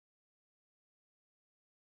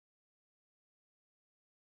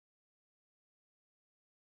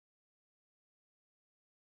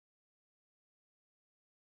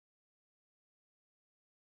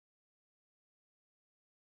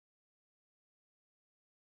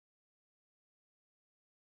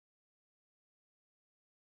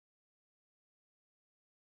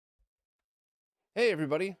Hey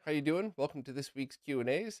everybody, how you doing? Welcome to this week's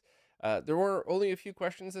Q&As. There were only a few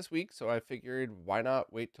questions this week, so I figured why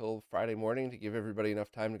not wait till Friday morning to give everybody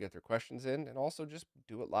enough time to get their questions in, and also just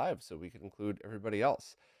do it live so we can include everybody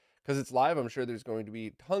else. Because it's live, I'm sure there's going to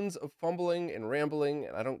be tons of fumbling and rambling,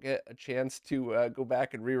 and I don't get a chance to go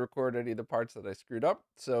back and re-record any of the parts that I screwed up.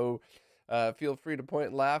 So feel free to point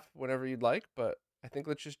and laugh whenever you'd like, but I think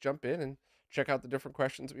let's just jump in and check out the different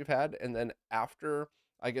questions we've had, and then after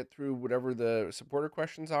I get through whatever the supporter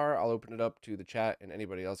questions are, I'll open it up to the chat and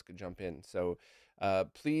anybody else could jump in. So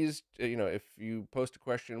please, if you post a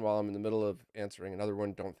question while I'm in the middle of answering another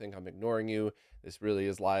one, don't think I'm ignoring you. This really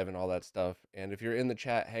is live and all that stuff. And if you're in the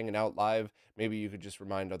chat hanging out live, maybe you could just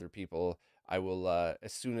remind other people. I will,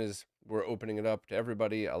 as soon as we're opening it up to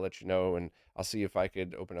everybody, I'll let you know, and I'll see if I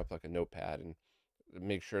could open up like a notepad and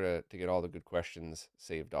make sure to get all the good questions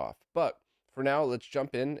saved off. But for now, let's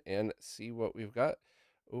jump in and see what we've got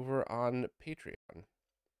over on Patreon.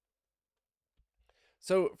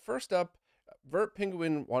 So, first up, Vert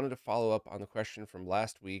Penguin wanted to follow up on the question from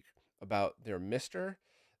last week about their Mister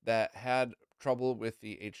that had trouble with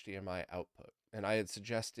the HDMI output. And I had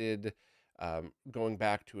suggested going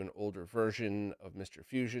back to an older version of Mr.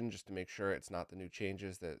 Fusion just to make sure it's not the new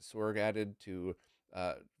changes that Sorg added to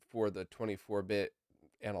for the 24-bit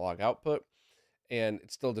analog output, and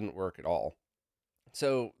it still didn't work at all.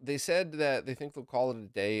 So they said that they think they'll call it a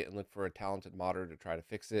day and look for a talented modder to try to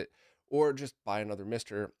fix it, or just buy another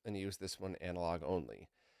Mister and use this one analog only.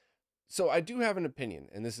 So I do have an opinion,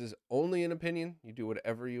 and this is only an opinion. You do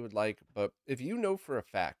whatever you would like, but if you know for a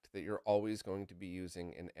fact that you're always going to be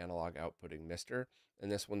using an analog outputting Mister, and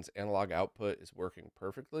this one's analog output is working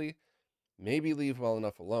perfectly, maybe leave well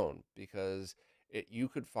enough alone, because you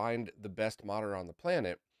could find the best modder on the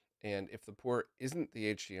planet, and if the port isn't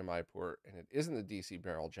the HDMI port and it isn't the DC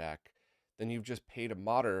barrel jack, then you've just paid a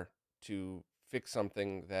modder to fix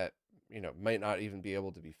something that might not even be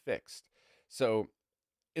able to be fixed. So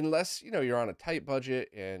unless you're on a tight budget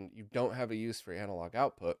and you don't have a use for analog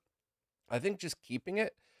output, I think just keeping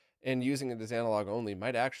it and using it as analog only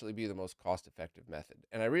might actually be the most cost effective method.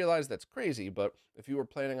 And I realize that's crazy, but if you were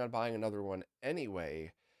planning on buying another one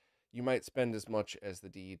anyway, you might spend as much as the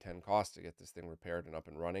DE10 cost to get this thing repaired and up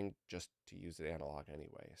and running just to use it analog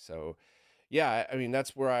anyway. So, yeah, I mean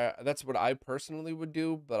that's what I personally would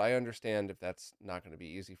do, but I understand if that's not going to be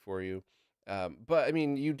easy for you. But I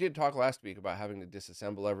mean, you did talk last week about having to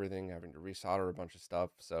disassemble everything, having to resolder a bunch of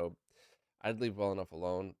stuff, so I'd leave well enough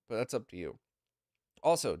alone, but that's up to you.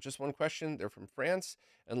 Also, just one question. They're from France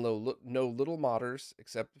and know little modders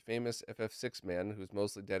except the famous FF6 man who's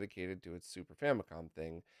mostly dedicated to its Super Famicom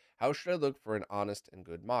thing. How should I look for an honest and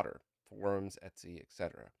good modder? Forums, Etsy,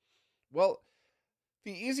 etc. Well,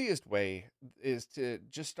 the easiest way is to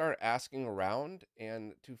just start asking around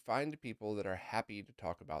and to find people that are happy to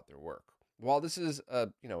talk about their work. While this is a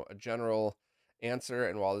general answer,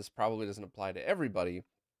 and while this probably doesn't apply to everybody,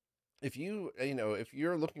 if if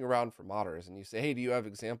you're looking around for modders and you say, hey, do you have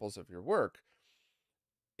examples of your work?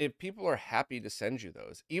 If people are happy to send you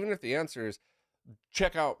those, even if the answer is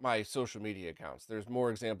check out my social media accounts, there's more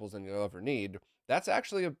examples than you'll ever need, that's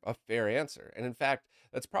actually a fair answer. And in fact,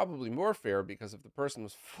 that's probably more fair, because if the person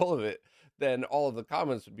was full of it, then all of the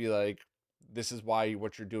comments would be like, this is why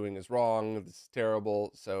what you're doing is wrong, this is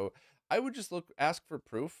terrible. So I would just ask for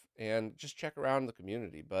proof and just check around the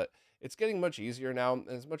community. But it's getting much easier now.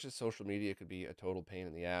 As much as social media could be a total pain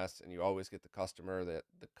in the ass, and you always get the customer that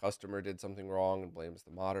the customer did something wrong and blames the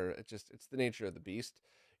modder, it's the nature of the beast.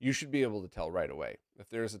 You should be able to tell right away if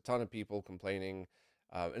there's a ton of people complaining,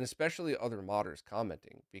 and especially other modders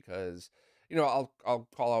commenting, because I'll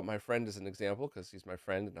call out my friend as an example because he's my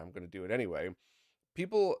friend and I'm going to do it anyway.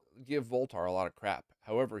 People give Voltar a lot of crap.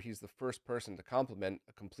 However, he's the first person to compliment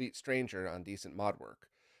a complete stranger on decent mod work.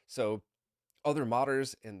 So other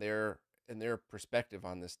modders and their perspective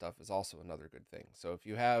on this stuff is also another good thing. So if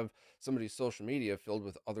you have somebody's social media filled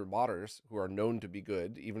with other modders who are known to be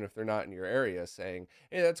good, even if they're not in your area, saying,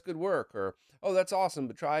 hey, that's good work, or oh, that's awesome,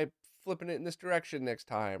 but try flipping it in this direction next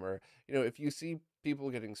time, or if you see people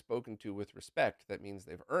getting spoken to with respect, that means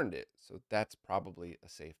they've earned it. So that's probably a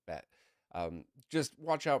safe bet. Just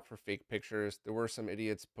watch out for fake pictures. There were some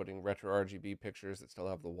idiots putting RetroRGB pictures that still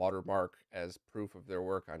have the watermark as proof of their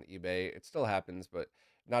work on eBay. It still happens, but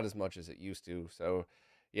not as much as it used to. So,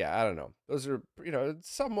 yeah, I don't know. Those are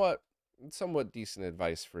somewhat decent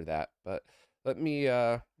advice for that. But let me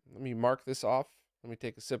mark this off. Let me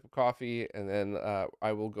take a sip of coffee, and then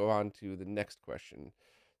I will go on to the next question.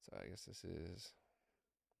 So I guess this is.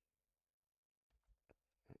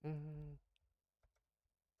 Mm,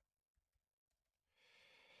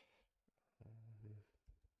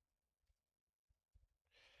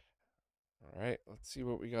 All right, let's see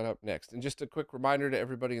what we got up next. And just a quick reminder to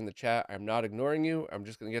everybody in the chat, I'm not ignoring you. I'm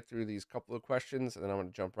just going to get through these couple of questions, and then I'm going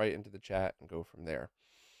to jump right into the chat and go from there.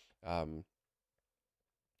 And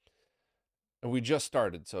we just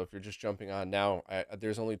started, so if you're just jumping on now,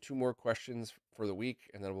 there's only 2 more questions for the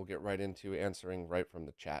week, and then we'll get right into answering right from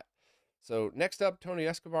the chat. So next up, Tony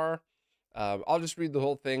Escobar. I'll just read the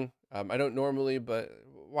whole thing. I don't normally, but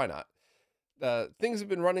why not? Things have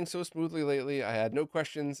been running so smoothly lately, I had no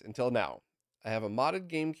questions until now. I have a modded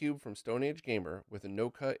GameCube from Stone Age Gamer with a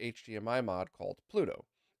no-cut HDMI mod called Pluto.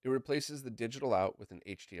 It replaces the digital out with an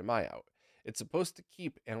HDMI out. It's supposed to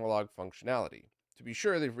keep analog functionality. To be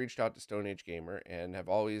sure, they've reached out to Stone Age Gamer and have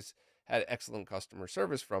always had excellent customer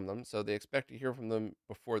service from them, so they expect to hear from them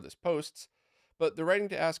before this posts. But they're writing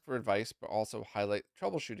to ask for advice, but also highlight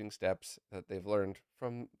troubleshooting steps that they've learned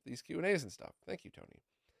from these Q&As and stuff. Thank you, Tony.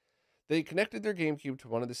 They connected their GameCube to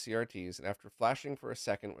one of the CRTs, and after flashing for a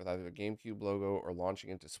second with either the GameCube logo or launching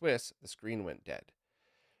into Swiss, the screen went dead.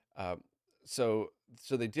 So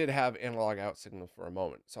they did have analog out signal for a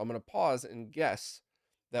moment. So I'm going to pause and guess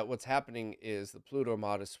that what's happening is the Pluto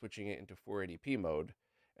mod is switching it into 480p mode,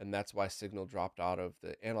 and that's why signal dropped out of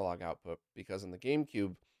the analog output, because on the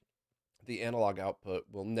GameCube, the analog output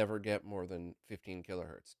will never get more than 15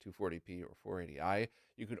 kilohertz, 240p or 480i.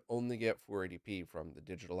 You could only get 480p from the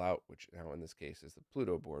digital out, which now in this case is the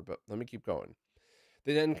Pluto board, but let me keep going.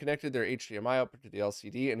 They then connected their HDMI output to the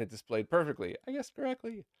LCD and it displayed perfectly, I guess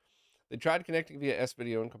correctly. They tried connecting via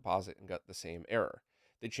S-Video and Composite and got the same error.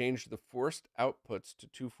 They changed the forced outputs to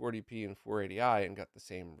 240p and 480i and got the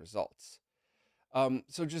same results.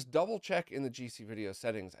 So just double check in the GCVideo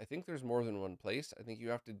settings. I think there's more than one place. I think you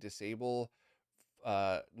have to disable,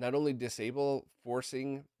 not only disable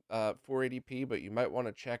forcing 480p, but you might want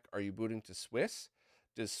to check, are you booting to Swiss?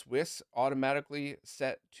 Does Swiss automatically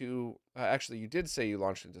set to, actually you did say you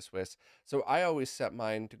launched into Swiss. So I always set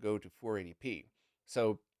mine to go to 480p.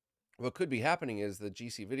 So what could be happening is the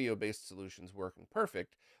GCVideo based solution's working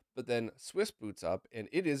perfect, but then Swiss boots up and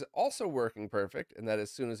it is also working perfect, and that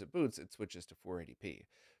as soon as it boots, it switches to 480p.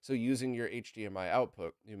 So using your HDMI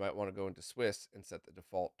output, you might want to go into Swiss and set the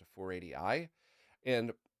default to 480i.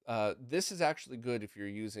 And this is actually good if you're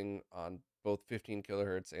using on both 15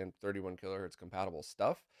 kilohertz and 31 kilohertz compatible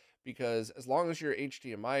stuff, because as long as your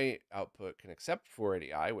HDMI output can accept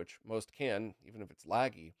 480i, which most can, even if it's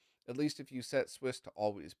laggy, at least if you set Swiss to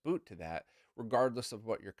always boot to that, regardless of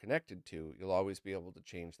what you're connected to, you'll always be able to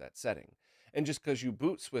change that setting. And just because you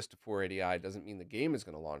boot Swiss to 480i doesn't mean the game is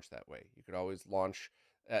going to launch that way. You could always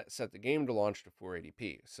set the game to launch to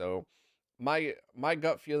 480p. So my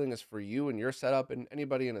gut feeling is for you and your setup and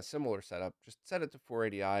anybody in a similar setup, just set it to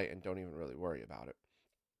 480i and don't even really worry about it.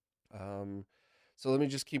 So let me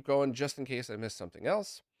just keep going just in case I missed something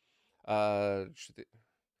else.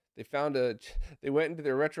 They went into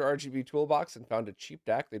their RetroRGB toolbox and found a cheap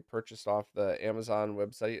DAC they'd purchased off the Amazon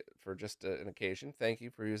website for just an occasion. Thank you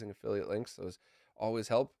for using affiliate links. Those always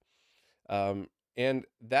help. And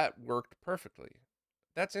that worked perfectly.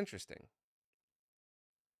 That's interesting.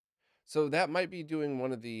 So that might be doing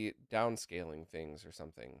one of the downscaling things or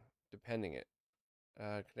something, depending it.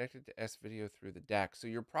 Connected to S-Video through the DAC. So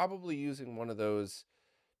you're probably using one of those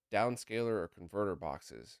downscaler or converter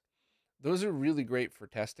boxes. Those are really great for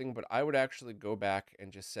testing, but I would actually go back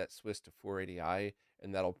and just set Swiss to 480i,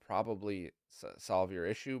 and that'll probably solve your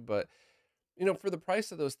issue. But, you know, for the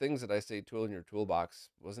price of those things that I say tool in your toolbox,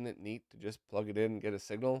 wasn't it neat to just plug it in and get a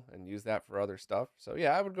signal and use that for other stuff? So,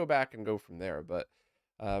 yeah, I would go back and go from there. But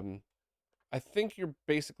I think you're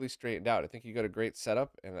basically straightened out. I think you got a great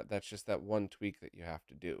setup, and that's just that one tweak that you have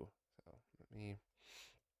to do. So, let me...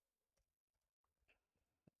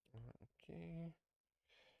 Okay.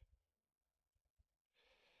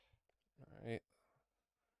 Right.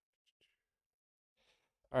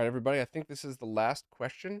 All right, everybody, I think this is the last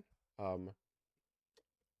question. And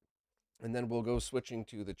then we'll go switching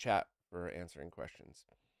to the chat for answering questions.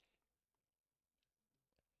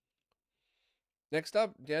 Next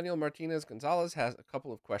up, Daniel Martinez Gonzalez has a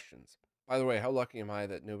couple of questions. By the way, how lucky am I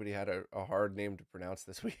that nobody had a hard name to pronounce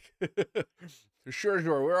this week? Sure,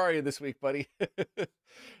 where are you this week, buddy?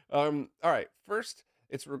 All right, first,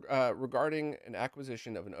 it's regarding an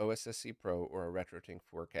acquisition of an OSSC Pro or a RetroTink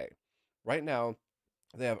 4K. Right now,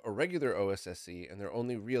 they have a regular OSSC, and their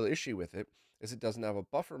only real issue with it is it doesn't have a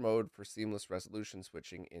buffer mode for seamless resolution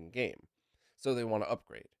switching in-game. So they want to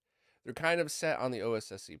upgrade. They're kind of set on the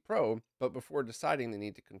OSSC Pro, but before deciding, they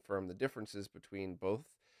need to confirm the differences between both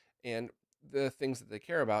and the things that they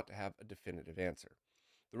care about to have a definitive answer.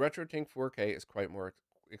 The RetroTink 4K is quite more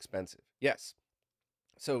expensive. Yes.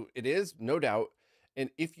 So it is, no doubt. And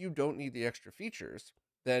if you don't need the extra features,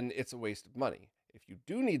 then it's a waste of money. If you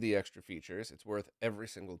do need the extra features, it's worth every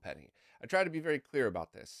single penny. I try to be very clear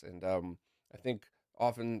about this, and I think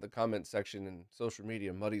often the comment section in social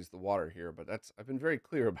media muddies the water here, but I've been very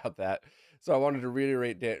clear about that. So I wanted to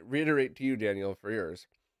reiterate to you, Daniel, for yours.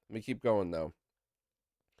 Let me keep going though.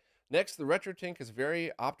 Next, the RetroTink has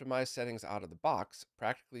very optimized settings out of the box,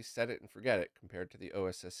 practically set it and forget it compared to the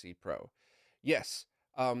OSSC Pro. Yes,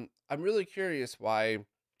 I'm really curious why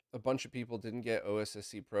a bunch of people didn't get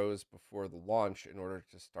OSSC Pros before the launch in order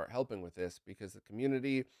to start helping with this, because the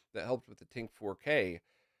community that helped with the Tink 4K,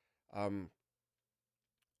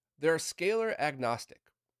 they're scalar agnostic.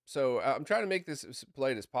 So I'm trying to make this as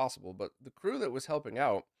polite as possible, but the crew that was helping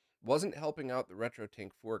out wasn't helping out the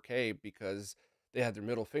RetroTink 4K because they had their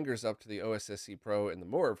middle fingers up to the OSSC Pro and the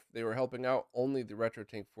Morph. They were helping out only the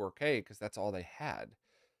RetroTink 4K because that's all they had.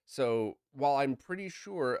 So while I'm pretty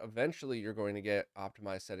sure eventually you're going to get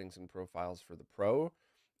optimized settings and profiles for the Pro,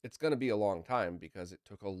 it's going to be a long time because it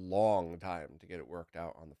took a long time to get it worked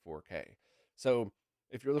out on the 4K. So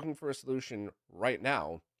if you're looking for a solution right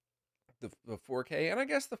now, the 4K, and I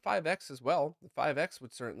guess the 5X as well. The 5X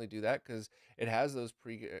would certainly do that because it has those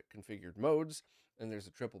pre-configured modes, and there's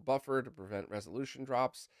a triple buffer to prevent resolution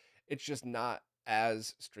drops. It's just not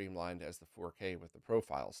as streamlined as the 4K with the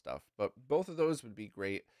profile stuff, but both of those would be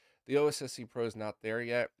great. The OSSC Pro is not there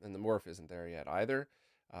yet, and the Morph isn't there yet either.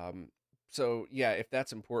 So yeah, if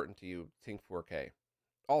that's important to you, think 4K.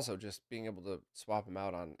 Also, just being able to swap them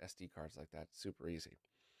out on SD cards like that, super easy.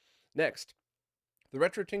 Next, the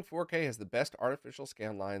RetroTink 4K has the best artificial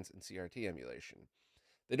scan lines in CRT emulation.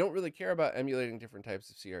 They don't really care about emulating different types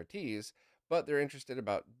of CRTs, but they're interested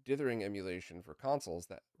about dithering emulation for consoles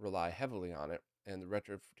that rely heavily on it, and the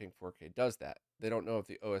RetroTink 4K does that. They don't know if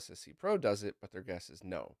the OSSC Pro does it, but their guess is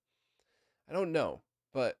no. I don't know,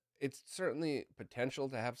 but it's certainly potential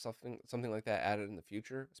to have something like that added in the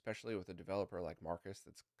future, especially with a developer like Marcus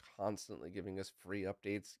that's constantly giving us free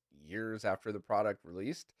updates years after the product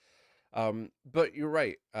released. But you're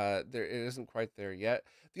right. It isn't quite there yet.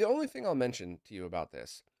 The only thing I'll mention to you about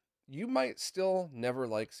this, you might still never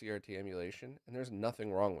like CRT emulation, and there's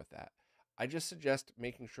nothing wrong with that. I just suggest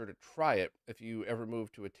making sure to try it if you ever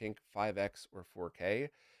move to a Tink 5X or 4K,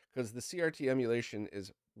 because the CRT emulation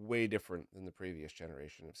is way different than the previous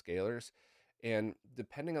generation of scalars, and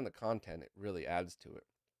depending on the content, it really adds to it.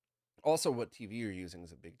 Also, what TV you're using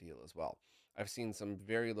is a big deal as well. I've seen some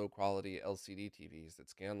very low quality LCD TVs that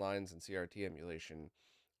scan lines and CRT emulation,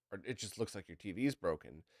 or it just looks like your TV is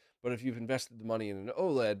broken. But if you've invested the money in an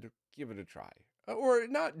OLED, give it a try. Or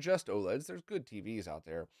not just OLEDs, there's good TVs out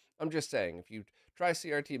there. I'm just saying, if you try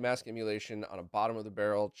CRT mask emulation on a bottom of the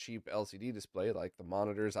barrel cheap LCD display like the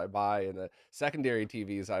monitors I buy and the secondary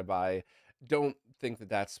TVs I buy, don't think that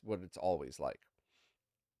that's what it's always like.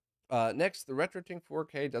 Next, the RetroTink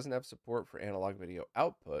 4K doesn't have support for analog video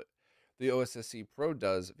output. The OSSC Pro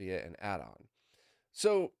does via an add-on.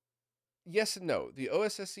 So, yes and no. The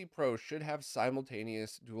OSSC Pro should have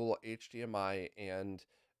simultaneous dual HDMI and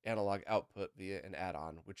analog output via an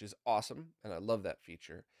add-on, which is awesome, and I love that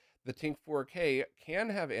feature. The Tink 4K can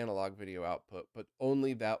have analog video output, but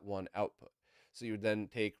only that one output. So you would then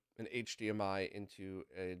take an HDMI into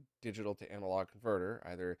a digital to analog converter,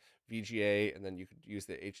 either VGA, and then you could use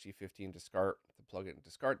the HD15 to SCART to plug it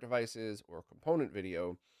into SCART devices or component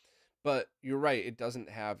video. But you're right, it doesn't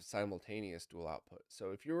have simultaneous dual output. So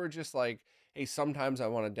if you were just like, hey, sometimes I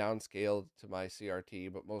want to downscale to my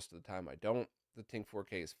CRT, but most of the time I don't, the Tink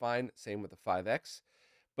 4K is fine. Same with the 5X.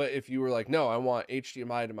 But if you were like, no, I want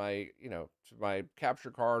HDMI to my, to my capture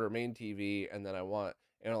card or main TV, and then I want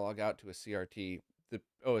analog out to a CRT, the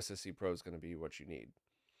OSSC Pro is going to be what you need.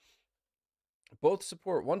 Both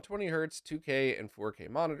support 120 Hz, 2K, and 4K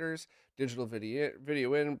monitors, digital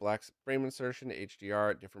video in, black frame insertion,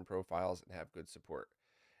 HDR, different profiles, and have good support.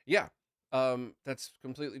 Yeah, that's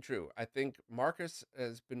completely true. I think Marcus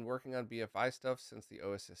has been working on BFI stuff since the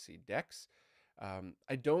OSSC DeX.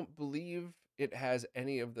 I don't believe it has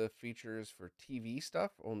any of the features for TV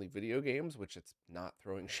stuff, only video games, which it's not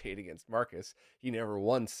throwing shade against Marcus. He never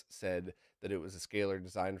once said that it was a scalar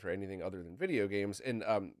designed for anything other than video games and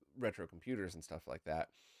retro computers and stuff like that.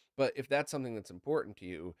 But if that's something that's important to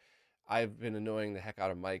you, I've been annoying the heck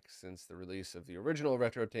out of Mike since the release of the original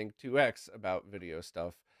RetroTink 2X about video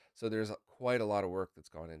stuff. So there's quite a lot of work that's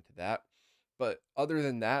gone into that. But other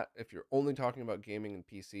than that, if you're only talking about gaming and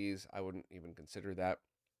PCs, I wouldn't even consider that.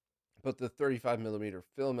 But the 35mm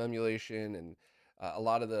film emulation and a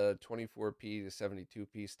lot of the 24p to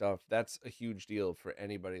 72p stuff, that's a huge deal for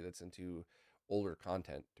anybody that's into older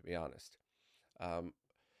content, to be honest.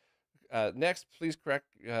 Next, please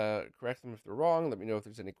correct them if they're wrong. Let me know if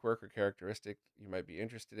there's any quirk or characteristic you might be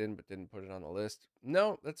interested in but didn't put it on the list.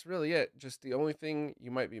 No, that's really it. Just the only thing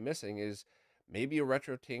you might be missing is maybe a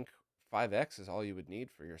RetroTink 5X is all you would need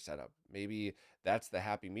for your setup. Maybe that's the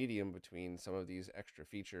happy medium between some of these extra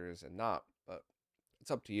features and not, but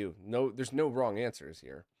it's up to you. No, there's no wrong answers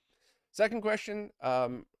here. Second question,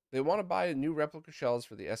 they want to buy new replica shells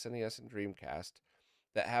for the SNES and Dreamcast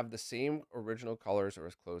that have the same original colors or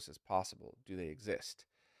as close as possible. Do they exist?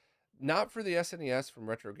 Not for the SNES from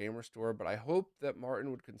Retro Gamer Store, but I hope that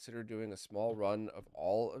Martin would consider doing a small run of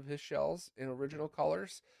all of his shells in original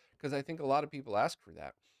colors, because I think a lot of people ask for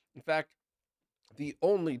that. In fact, the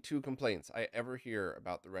only two complaints I ever hear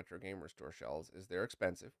about the Retro Gamer Store shells is they're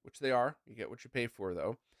expensive, which they are. You get what you pay for,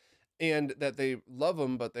 though, and that they love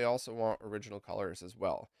them, but they also want original colors as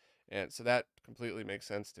well. And so that completely makes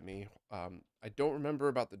sense to me. I don't remember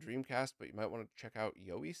about the Dreamcast, but you might want to check out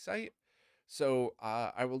Yoi's site. So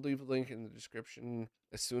I will leave a link in the description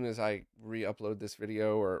as soon as I re-upload this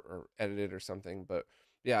video or edit it or something. But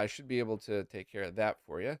yeah, I should be able to take care of that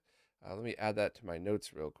for you. Let me add that to my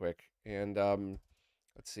notes real quick. And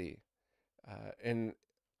let's see. And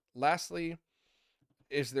lastly,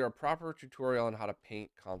 is there a proper tutorial on how to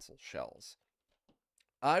paint console shells?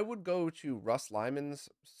 I would go to Russ Lyman's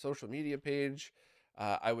social media page.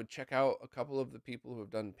 I would check out a couple of the people who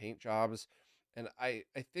have done paint jobs. And I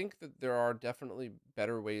think that there are definitely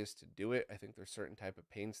better ways to do it. I think there's certain type of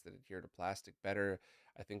paints that adhere to plastic better.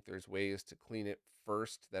 I think there's ways to clean it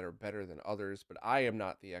first that are better than others, but I am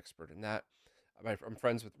not the expert in that. I'm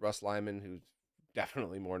friends with Russ Lyman, who's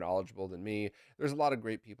definitely more knowledgeable than me. There's a lot of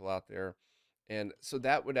great people out there. And so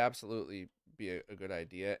that would absolutely be a good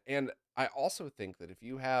idea. And I also think that if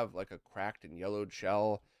you have like a cracked and yellowed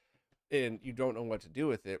shell and you don't know what to do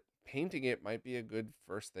with it, painting it might be a good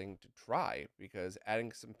first thing to try, because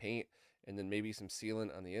adding some paint and then maybe some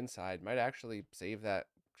sealant on the inside might actually save that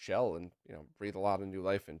shell and, you know, breathe a lot of new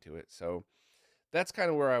life into it. So that's kind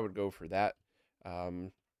of where I would go for that.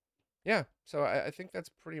 Yeah, so I think that's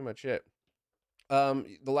pretty much it.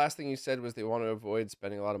 The last thing you said was they want to avoid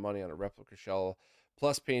spending a lot of money on a replica shell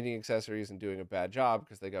plus painting accessories and doing a bad job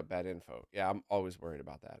because they got bad info. Yeah, I'm always worried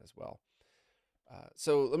about that as well.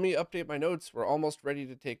 So let me update my notes. We're almost ready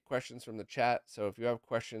to take questions from the chat. So if you have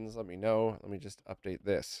questions, let me know. Let me just update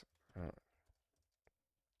this.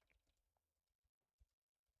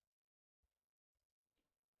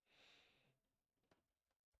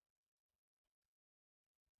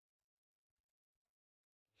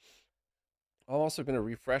 I'm also going to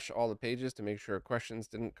refresh all the pages to make sure questions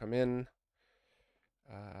didn't come in.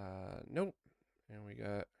 Nope. And we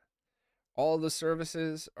got all the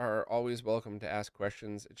services are always welcome to ask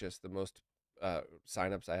questions. It's just the most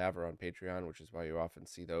signups I have are on Patreon, which is why you often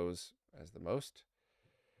see those as the most.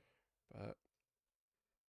 But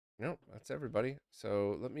no, that's everybody.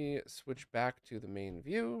 So let me switch back to the main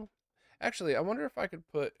view. Actually, I wonder if I could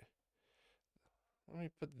let me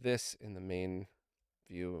put this in the main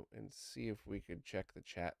view and see if we could check the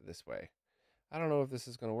chat this way. I don't know if this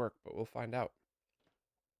is going to work, but we'll find out,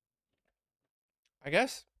 I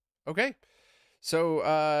guess. Okay. So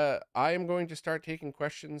I am going to start taking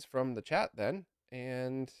questions from the chat then,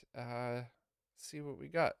 and see what we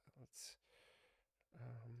got. Let's.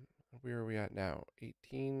 Where are we at now?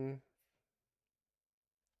 18.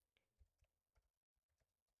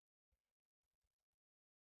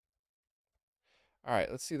 All right,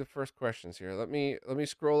 let's see the first questions here. Let me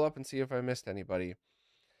scroll up and see if I missed anybody.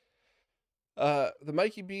 The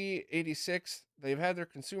Mikey B86, they've had their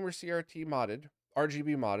consumer CRT modded,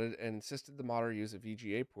 RGB modded, and insisted the modder use a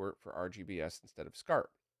VGA port for RGBS instead of SCART.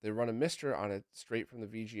 They run a mister on it straight from the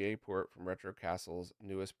VGA port from Retro Castle's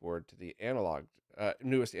newest board to the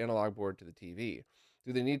newest analog board to the TV.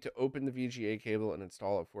 Do they need to open the VGA cable and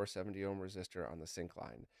install a 470 ohm resistor on the sync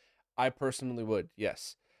line? I personally would,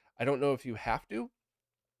 yes. I don't know if you have to.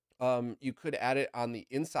 You could add it on the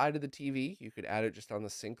inside of the TV. You could add it just on the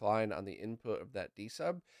sync line on the input of that D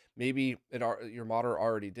sub. Maybe your modder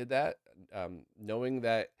already did that. Knowing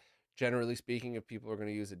that, generally speaking, if people are going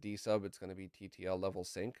to use a D sub, it's going to be TTL level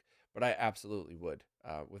sync. But I absolutely would,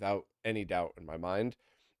 without any doubt in my mind.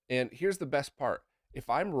 And here's the best part: if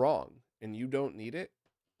I'm wrong and you don't need it,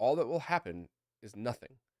 all that will happen is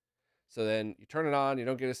nothing. So then you turn it on, you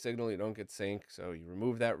don't get a signal, you don't get sync. So you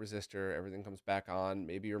remove that resistor, everything comes back on.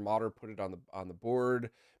 Maybe your modder put it on the board.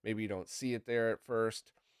 Maybe you don't see it there at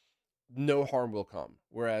first. No harm will come.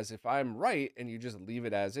 Whereas if I'm right and you just leave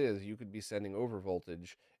it as is, you could be sending over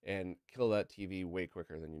voltage and kill that TV way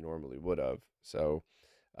quicker than you normally would have. So,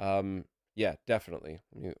 yeah, definitely.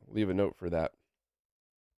 Let me leave a note for that.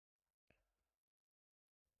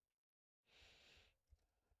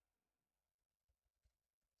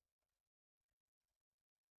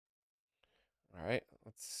 All right,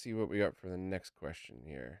 let's see what we got for the next question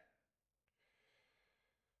here.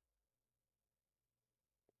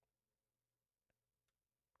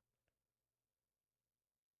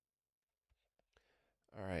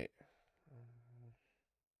 All right.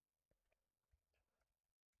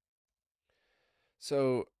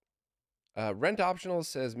 So, Rent Optional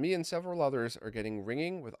says, me and several others are getting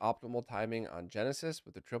ringing with optimal timing on Genesis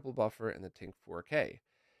with the triple buffer and the Tink 4K.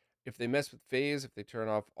 If they mess with phase, if they turn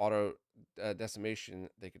off auto decimation,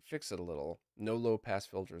 they could fix it a little. No low pass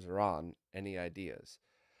filters are on. Any ideas?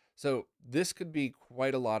 So this could be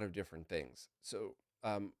quite a lot of different things. So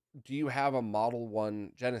do you have a Model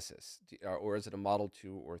 1 Genesis, or is it a Model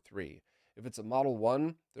 2 or 3? If it's a Model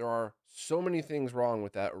 1, there are so many things wrong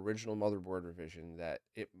with that original motherboard revision that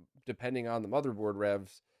it, depending on the motherboard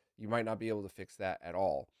revs, you might not be able to fix that at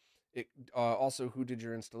all. It also, who did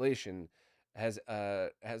your installation? Has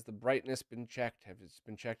the brightness been checked? Have it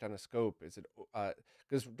been checked on a scope? Is it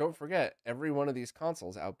because don't forget, every one of these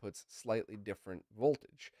consoles outputs slightly different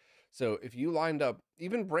voltage. So if you lined up,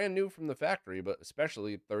 even brand new from the factory, but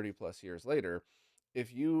especially 30 plus years later,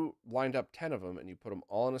 if you lined up 10 of them and you put them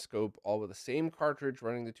all in a scope, all with the same cartridge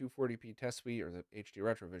running the 240p test suite or the HD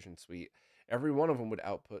RetroVision suite, every one of them would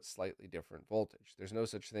output slightly different voltage. There's no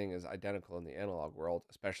such thing as identical in the analog world,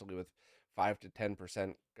 especially with 5 to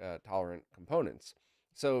 10% tolerant components.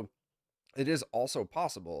 So it is also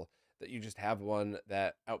possible that you just have one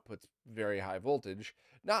that outputs very high voltage,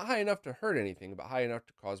 not high enough to hurt anything, but high enough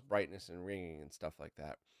to cause brightness and ringing and stuff like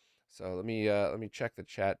that. So let me check the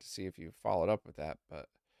chat to see if you followed up with that. But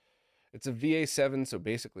it's a VA7, so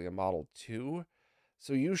basically a Model 2.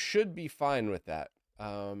 So you should be fine with that.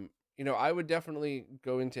 I would definitely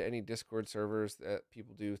go into any Discord servers that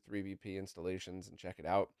people do 3BP installations and check it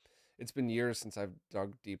out. It's been years since I've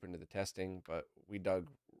dug deep into the testing, but we dug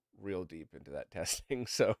real deep into that testing.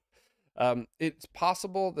 So it's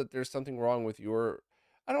possible that there's something wrong with your,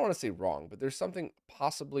 I don't want to say wrong, but there's something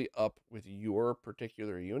possibly up with your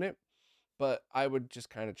particular unit. But I would just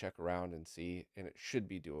kind of check around and see, and it should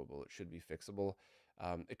be doable. It should be fixable.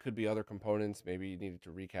 It could be other components. Maybe you needed to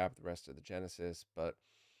recap the rest of the Genesis, but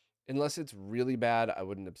unless it's really bad, I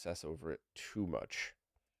wouldn't obsess over it too much.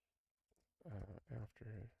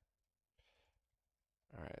 After,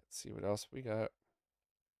 all right, let's see what else we got.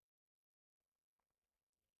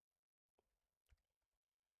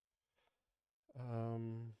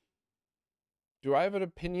 Do I have an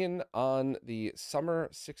opinion on the Summer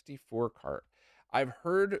 64 cart? I've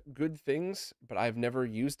heard good things, but I've never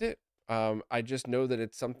used it. I just know that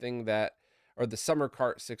it's something that, or the Summer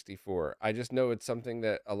Cart 64. I just know it's something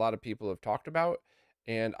that a lot of people have talked about,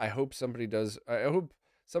 and I hope somebody does. I hope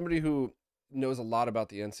somebody who knows a lot about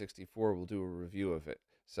the N64 will do a review of it.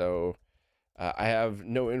 So I have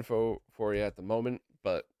no info for you at the moment,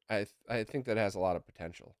 but I think that has a lot of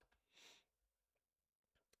potential.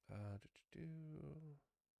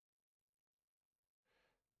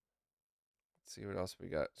 Let's see what else we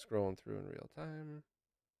got scrolling through in real time.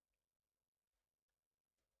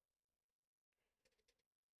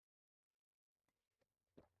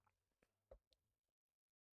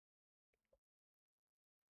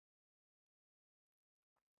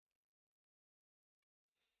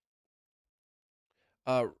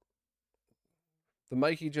 Uh, the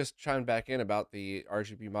Mikey just chimed back in about the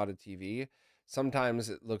RGB modded TV. Sometimes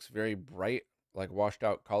it looks very bright, like washed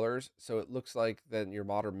out colors. So it looks like then your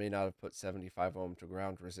modder may not have put 75 ohm to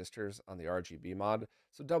ground resistors on the RGB mod.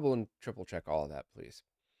 So double and triple check all of that, please.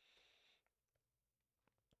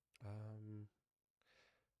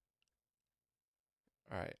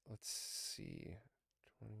 All right, let's see.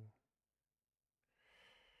 20.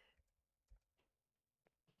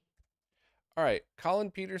 All right,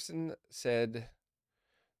 Colin Peterson said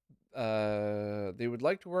they would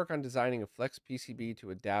like to work on designing a flex PCB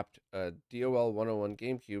to adapt a DOL 101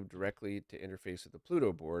 GameCube directly to interface with the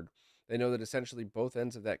Pluto board. They know that essentially both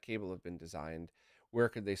ends of that cable have been designed. Where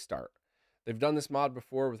could they start? They've done this mod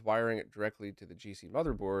before with wiring it directly to the GC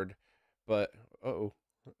motherboard, but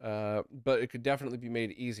but it could definitely be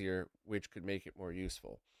made easier, which could make it more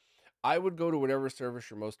useful. I would go to whatever service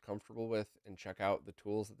you're most comfortable with and check out the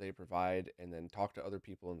tools that they provide, and then talk to other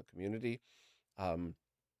people in the community.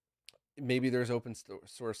 Maybe there's open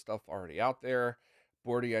source stuff already out there.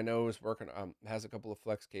 Bordy, I know, is working has a couple of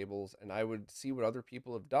flex cables, and I would see what other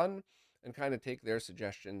people have done and kind of take their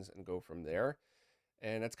suggestions and go from there.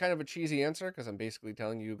 And that's kind of a cheesy answer because I'm basically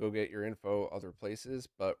telling you go get your info other places,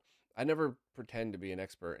 but I never pretend to be an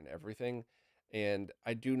expert in everything. And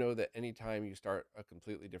I do know that anytime you start a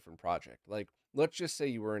completely different project, like let's just say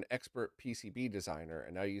you were an expert PCB designer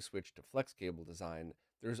and now you switch to flex cable design,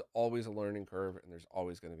 there's always a learning curve and there's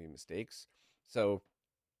always going to be mistakes. So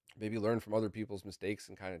maybe learn from other people's mistakes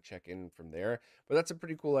and kind of check in from there. But that's a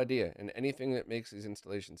pretty cool idea. And anything that makes these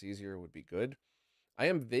installations easier would be good. I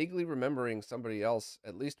am vaguely remembering somebody else,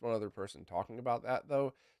 at least one other person, talking about that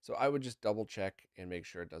though. So I would just double check and make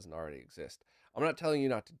sure it doesn't already exist. I'm not telling you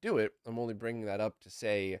not to do it. I'm only bringing that up to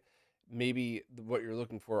say maybe what you're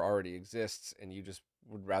looking for already exists and you just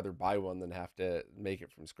would rather buy one than have to make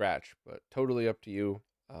it from scratch. But totally up to you.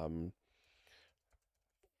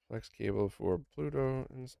 Flex cable for Pluto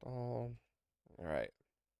install. All right.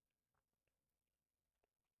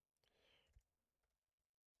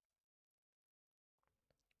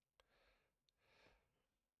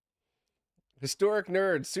 Historic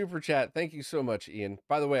Nerd Super Chat. Thank you so much, Ian.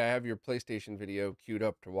 By the way, I have your PlayStation video queued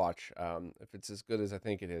up to watch. If it's as good as I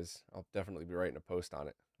think it is, I'll definitely be writing a post on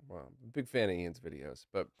it. Well, I'm a big fan of Ian's videos.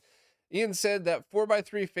 But Ian said that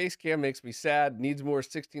 4x3 face cam makes me sad. Needs more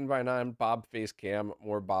 16:9 Bob face cam.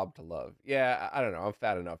 More Bob to love. Yeah, I don't know. I'm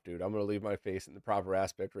fat enough, dude. I'm going to leave my face in the proper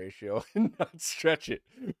aspect ratio and not stretch it.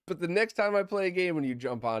 But the next time I play a game when you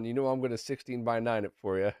jump on, you know I'm going to 16:9 it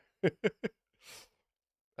for you.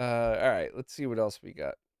 All right, let's see what else we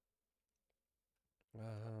got.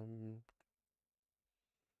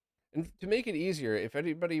 And to make it easier, if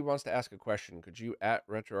anybody wants to ask a question, could you at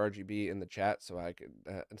RetroRGB in the chat so I could,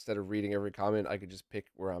 instead of reading every comment, I could just pick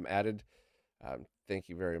where I'm added. Thank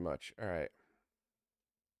you very much. All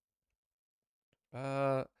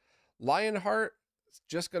right. Lionheart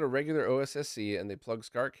just got a regular OSSC and they plug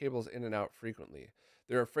SCART cables in and out frequently.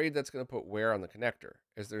 They're afraid that's going to put wear on the connector.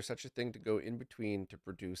 Is there such a thing to go in between to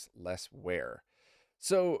produce less wear?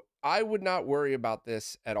 So I would not worry about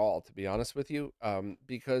this at all, to be honest with you,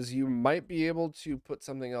 because you might be able to put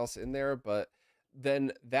something else in there, but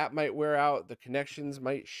then that might wear out. The connections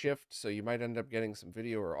might shift, so you might end up getting some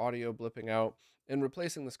video or audio blipping out. And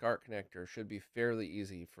replacing the SCART connector should be fairly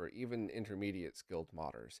easy for even intermediate skilled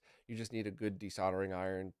modders. You just need a good desoldering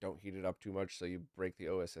iron. Don't heat it up too much so you break the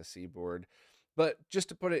OSSC board. But just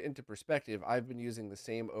to put it into perspective, I've been using the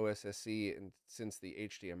same OSSC since the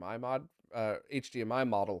HDMI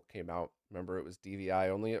model came out. Remember, it was DVI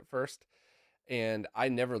only at first, and I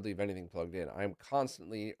never leave anything plugged in. I'm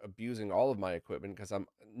constantly abusing all of my equipment because I'm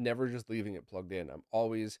never just leaving it plugged in. I'm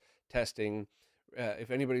always testing. If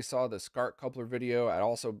anybody saw the SCART coupler video, I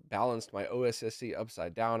also balanced my OSSC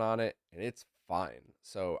upside down on it, and it's fine.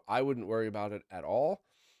 So I wouldn't worry about it at all.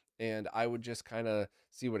 And I would just kind of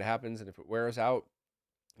see what happens. And if it wears out,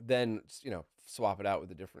 then, swap it out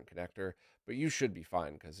with a different connector. But you should be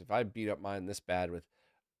fine, because if I beat up mine this bad with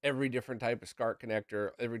every different type of SCART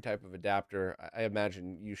connector, every type of adapter, I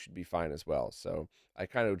imagine you should be fine as well. So I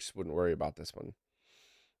kind of just wouldn't worry about this one.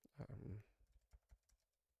 All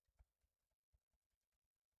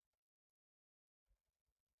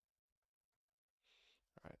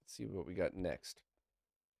right, let's see what we got next.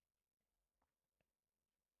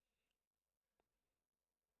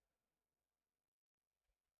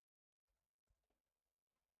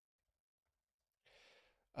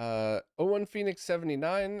 O1 Phoenix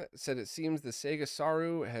 79 said it seems the Sega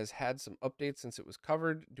Saroo has had some updates since it was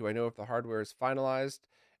covered. Do I know if the hardware is finalized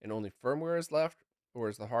and only firmware is left, or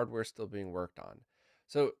is the hardware still being worked on?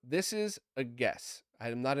 So this is a guess. I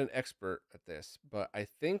am not an expert at this, but I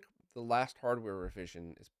think the last hardware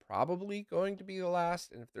revision is probably going to be the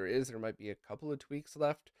last. And if there is, there might be a couple of tweaks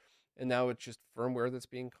left. And now it's just firmware that's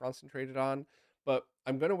being concentrated on. But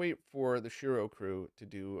I'm going to wait for the Shiro crew to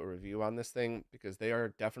do a review on this thing because they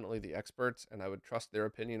are definitely the experts and I would trust their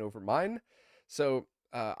opinion over mine. So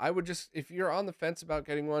I would just, if you're on the fence about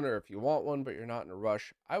getting one or if you want one but you're not in a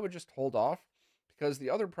rush, I would just hold off, because the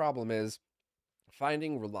other problem is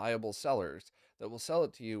finding reliable sellers that will sell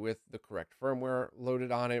it to you with the correct firmware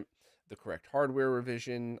loaded on it, the correct hardware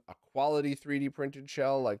revision, a quality 3D printed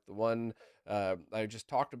shell like the one I just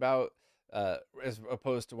talked about, as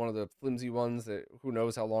opposed to one of the flimsy ones that who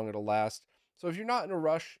knows how long it'll last. So if you're not in a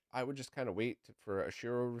rush, I would just kind of wait for a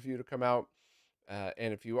Shiro review to come out.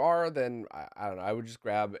 And if you are, then I don't know, I would just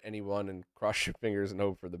grab any one and cross your fingers and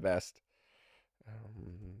hope for the best.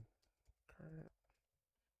 Um,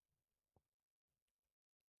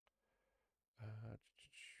 uh,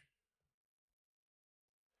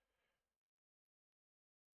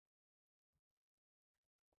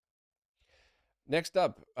 Next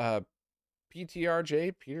up,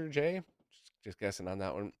 PTRJ, Peter J. Just guessing on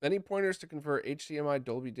that one. Any pointers to convert HDMI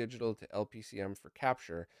Dolby Digital to LPCM for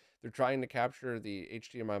capture? They're trying to capture the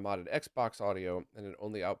HDMI modded Xbox audio, and it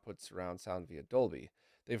only outputs surround sound via Dolby.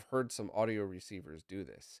 They've heard some audio receivers do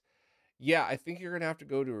this. Yeah, I think you're gonna have to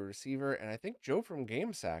go to a receiver, and I think Joe from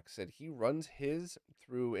GameSack said he runs his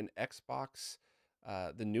through an Xbox,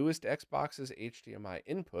 the newest Xbox's HDMI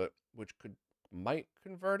input, which could might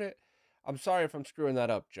convert it. I'm sorry if I'm screwing that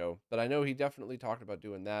up, Joe, but I know he definitely talked about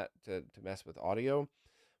doing that to mess with audio.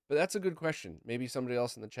 But that's a good question. Maybe somebody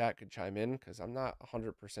else in the chat could chime in because I'm not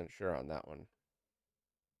 100% sure on that one.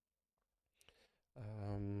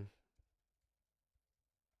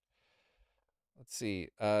 Let's see.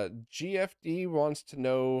 GFD wants to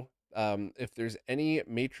know if there's any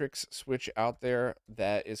matrix switch out there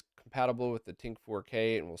that is compatible with the TINC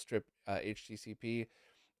 4K and will strip HDCP.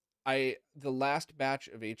 The last batch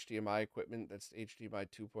of HDMI equipment that's HDMI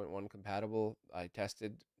 2.1 compatible I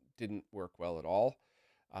tested didn't work well at all.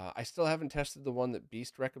 I still haven't tested the one that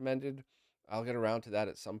Beast recommended. I'll get around to that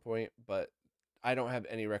at some point, but I don't have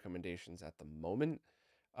any recommendations at the moment.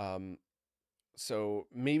 So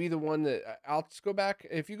maybe the one that I'll just go back.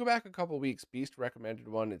 If you go back a couple weeks, Beast recommended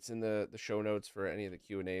one. It's in the show notes for any of the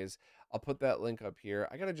Q&As. I'll put that link up here.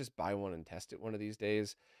 I got to just buy one and test it one of these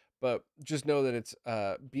days. But just know that it's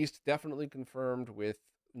Beast definitely confirmed with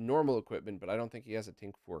normal equipment, but I don't think he has a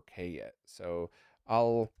TINC 4K yet. So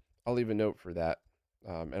I'll leave a note for that.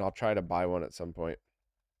 And I'll try to buy one at some point.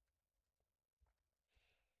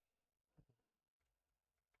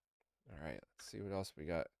 All right, let's see what else we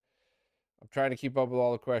got. I'm trying to keep up with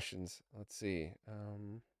all the questions. Let's see. All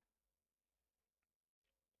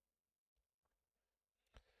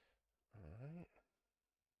right.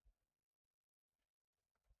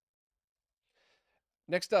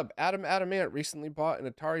 Next up, Adamant recently bought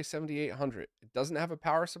an Atari 7800. It doesn't have a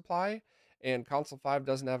power supply, and Console 5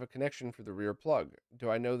 doesn't have a connection for the rear plug. Do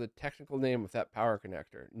I know the technical name of that power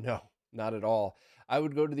connector? No, not at all. I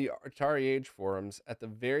would go to the Atari Age forums. At the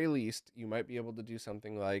very least, you might be able to do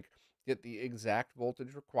something like get the exact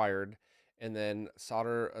voltage required and then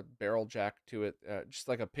solder a barrel jack to it, just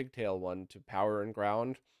like a pigtail one, to power and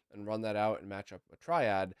ground, and run that out and match up a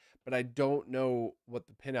triad. But I don't know what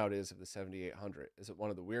the pinout is of the 7800. Is it one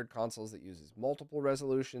of the weird consoles that uses multiple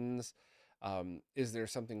resolutions? Is there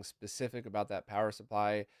something specific about that power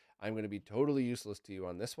supply? I'm going to be totally useless to you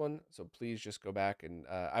on this one, so please just go back and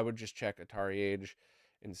I would just check Atari Age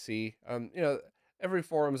and see. Every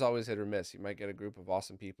forum is always hit or miss. You might get a group of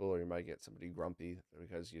awesome people, or you might get somebody grumpy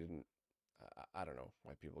because you didn't. I don't know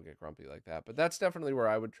why people get grumpy like that, but that's definitely where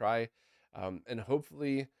I would try, and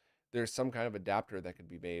hopefully there's some kind of adapter that could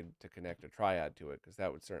be made to connect a triad to it, because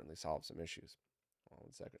that would certainly solve some issues. Hold on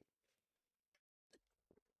 1 second.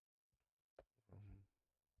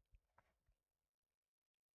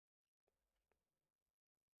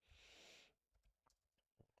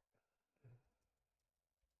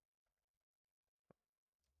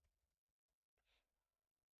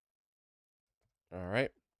 All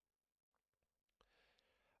right.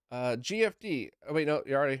 GFD. Oh wait, no,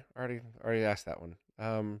 you already asked that one.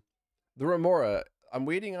 The Remora. I'm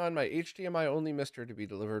waiting on my HDMI only mister to be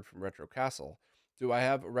delivered from Retro Castle. Do I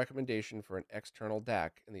have a recommendation for an external DAC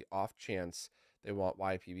in the off chance they want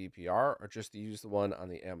YPBPR, or just to use the one on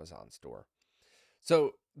the Amazon store?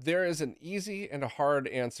 So there is an easy and a hard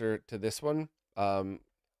answer to this one.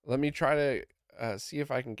 Let me try to see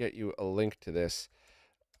if I can get you a link to this.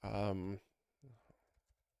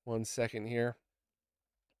 1 second here.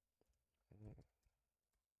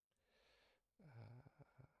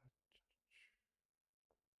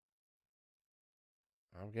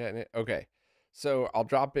 I'm getting it. Okay. So I'll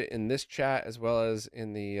drop it in this chat as well as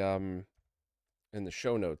in the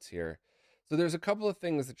show notes here. So there's a couple of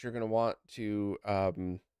things that you're going to want to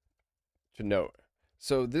note.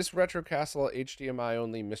 So this Retro Castle HDMI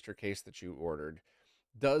only Mr. Case that you ordered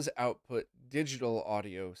does output digital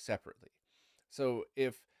audio separately. So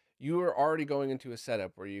if you are already going into a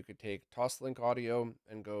setup where you could take Toslink audio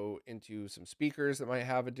and go into some speakers that might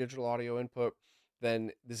have a digital audio input,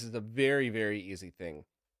 then this is a very, very easy thing.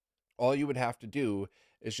 All you would have to do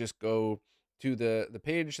is just go to the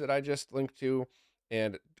page that I just linked to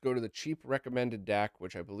and go to the cheap recommended DAC,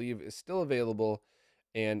 which I believe is still available,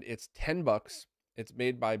 and it's $10. It's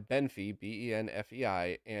made by Benfei,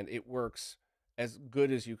 Benfei, and it works as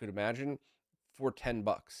good as you could imagine for $10.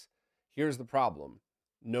 Here's the problem: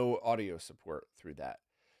 no audio support through that.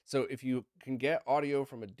 So if you can get audio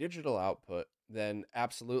from a digital output, then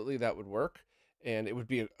absolutely that would work, and it would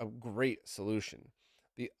be a great solution.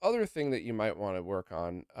 The other thing that you might want to work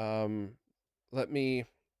on,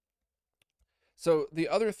 so the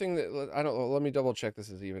other thing that I don't know, let me double check this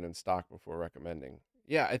is even in stock before recommending.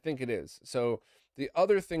 Yeah, I think it is. So the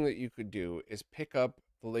other thing that you could do is pick up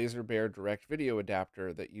the LaserBear direct video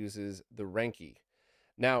adapter that uses the Renke.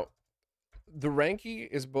 Now, the Renke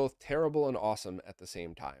is both terrible and awesome at the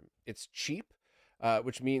same time. It's cheap,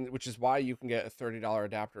 which is why you can get a $30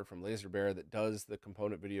 adapter from LaserBear that does the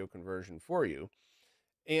component video conversion for you.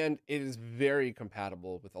 And it is very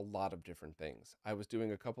compatible with a lot of different things. I was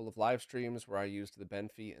doing a couple of live streams where I used the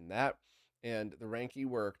Benfy in that, and the Ranky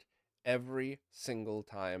worked every single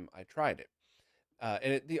time I tried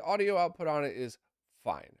it. The audio output on it is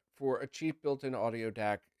fine for a cheap built-in audio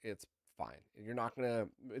DAC. It's fine.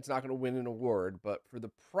 It's not gonna win an award, but for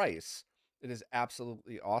the price, it is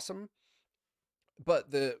absolutely awesome.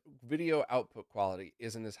 But the video output quality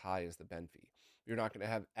isn't as high as the Benfy. You're not going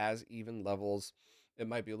to have as even levels. It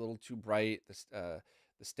might be a little too bright. The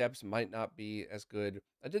steps might not be as good.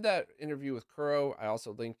 I did that interview with Kuro. I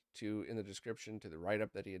also linked to in the description to the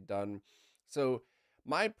write-up that he had done. So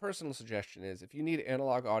my personal suggestion is if you need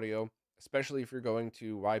analog audio, especially if you're going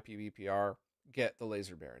to YPVPR, get the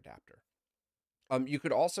laser bear adapter. You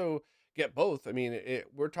could also get both. I mean,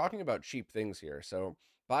 we're talking about cheap things here. So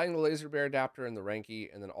buying the laser bear adapter and the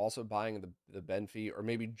Ranky, and then also buying the Benfy, or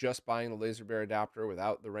maybe just buying the laser bear adapter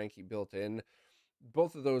without the Ranky built in,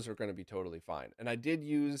 both of those are going to be totally fine. And I did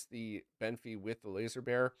use the Benfy with the laser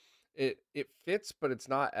bear. It fits, but it's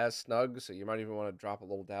not as snug, so you might even want to drop a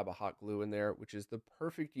little dab of hot glue in there, which is the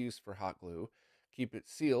perfect use for hot glue. Keep it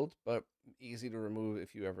sealed, but easy to remove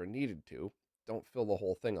if you ever needed to. Don't fill the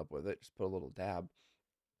whole thing up with it, just put a little dab.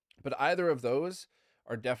 But either of those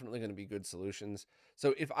are definitely going to be good solutions.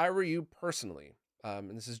 So if I were you personally,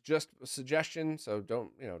 and this is just a suggestion, so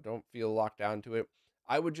don't feel locked down to it,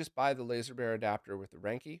 I would just buy the laser bear adapter with the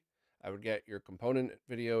Ranky. I would get your component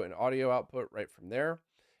video and audio output right from there,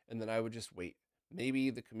 and then I would just wait. Maybe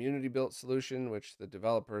the community built solution, which the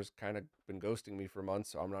developers kind of been ghosting me for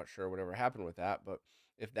months, so I'm not sure whatever happened with that. But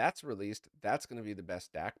if that's released, that's going to be the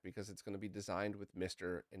best DAC because it's going to be designed with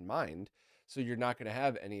Mister in mind. So you're not going to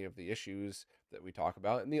have any of the issues that we talk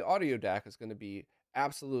about. And the audio DAC is going to be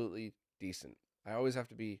absolutely decent. I always have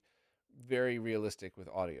to be very realistic with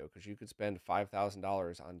audio because you could spend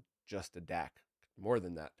 $5,000 on just a DAC, more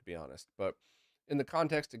than that, to be honest. But in the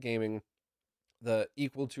context of gaming, the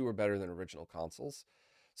equal to or better than original consoles.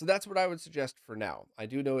 So that's what I would suggest for now. I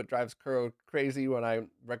do know it drives Kuro crazy when I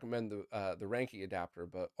recommend the Ranky adapter,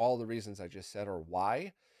 but all the reasons I just said are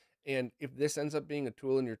why. And if this ends up being a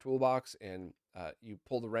tool in your toolbox and you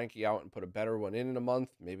pull the Ranky out and put a better one in a month,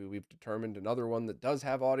 maybe we've determined another one that does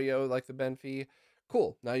have audio like the Benfy,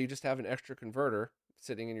 cool. Now you just have an extra converter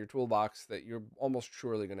sitting in your toolbox that you're almost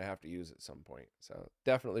surely going to have to use at some point. So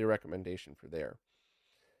definitely a recommendation for there.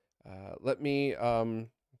 Let me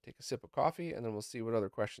take a sip of coffee and then we'll see what other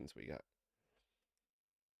questions we got.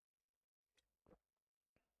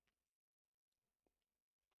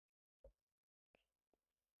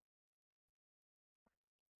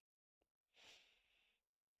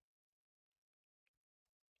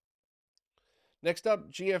 Next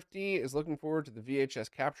up, GFD is looking forward to the VHS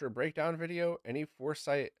Capture breakdown video. Any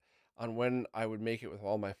foresight on when I would make it with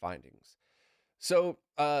all my findings? So,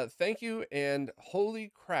 thank you. And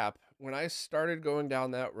holy crap, when I started going down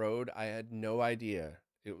that road, I had no idea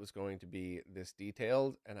it was going to be this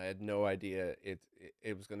detailed, and I had no idea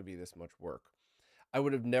it was going to be this much work. I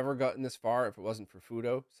would have never gotten this far if it wasn't for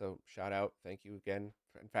Fudo. So shout out, thank you again.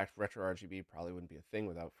 In fact, RetroRGB probably wouldn't be a thing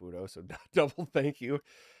without Fudo. So double thank you.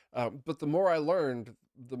 But the more I learned,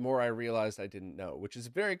 the more I realized I didn't know, which is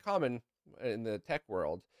very common in the tech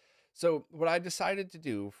world. So what I decided to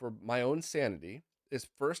do for my own sanity is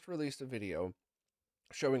first release a video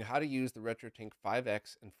showing how to use the RetroTink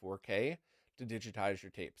 5X and 4K to digitize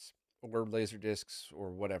your tapes or laser discs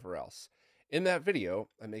or whatever else. In that video,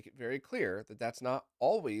 I make it very clear that that's not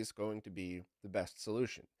always going to be the best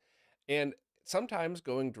solution. And sometimes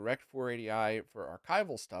going direct 480i for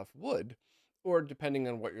archival stuff would, or depending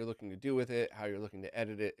on what you're looking to do with it, how you're looking to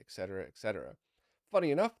edit it, etc., etc.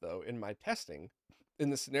 Funny enough, though, in my testing, in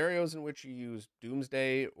the scenarios in which you use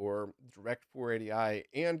Doomsday or direct 480i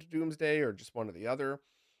and Doomsday or just one or the other,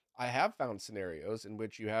 I have found scenarios in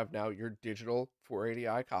which you have now your digital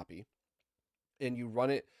 480i copy and you run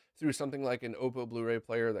it through something like an Oppo Blu-ray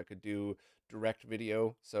player that could do direct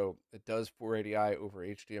video. So it does 480i over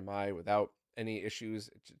HDMI without any issues.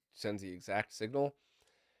 It sends the exact signal.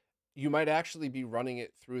 You might actually be running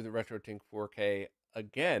it through the RetroTink 4K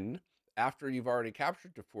again after you've already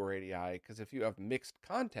captured to 480i, because if you have mixed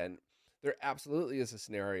content, there absolutely is a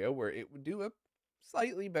scenario where it would do a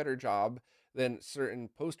slightly better job than certain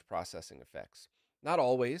post-processing effects. Not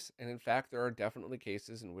always, and in fact, there are definitely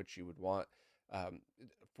cases in which you would want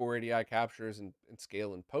 480i captures and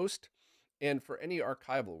scale in post, and for any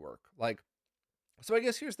archival work. So I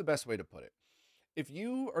guess here's the best way to put it. If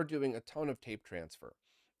you are doing a ton of tape transfer,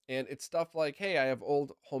 and it's stuff like, hey, I have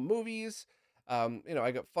old home movies,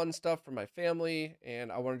 I got fun stuff from my family,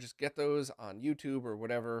 and I want to just get those on YouTube or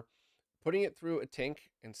whatever. Putting it through a tank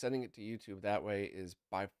and sending it to YouTube that way is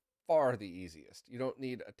by far the easiest. You don't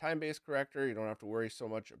need a time-based corrector. You don't have to worry so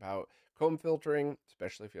much about comb filtering,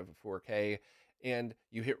 especially if you have a 4K. And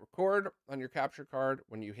you hit record on your capture card.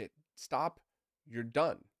 When you hit stop, you're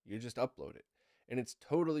done. You just upload it. And it's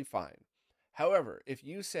totally fine. However, if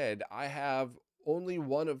you said, I have only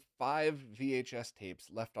one of 5 VHS tapes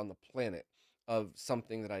left on the planet of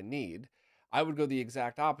something that I need, I would go the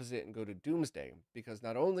exact opposite and go to Doomsday, because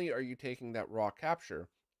not only are you taking that raw capture,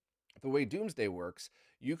 the way Doomsday works,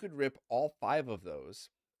 you could rip all 5 of those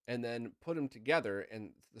and then put them together,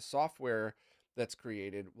 and the software that's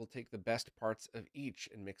created will take the best parts of each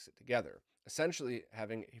and mix it together, essentially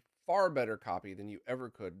having a far better copy than you ever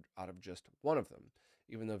could out of just one of them.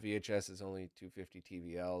 Even though VHS is only 250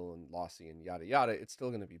 TVL and lossy and yada yada, it's still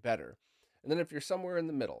going to be better. And then if you're somewhere in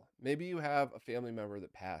the middle, maybe you have a family member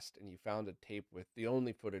that passed and you found a tape with the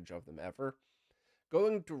only footage of them ever,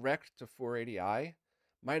 going direct to 480i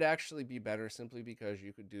might actually be better, simply because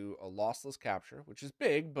you could do a lossless capture, which is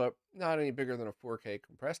big, but not any bigger than a 4K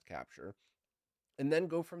compressed capture, and then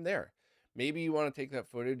go from there. Maybe you want to take that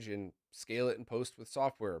footage and scale it in post with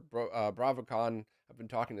software. BravoCon, I've been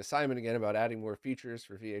talking to Simon again about adding more features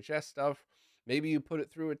for VHS stuff. Maybe you put it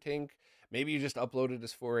through a tank. Maybe you just upload it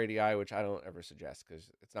as 480i, which I don't ever suggest because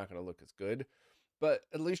it's not going to look as good. But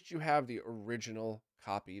at least you have the original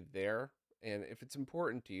copy there. And if it's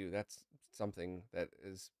important to you, that's something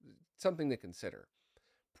to consider.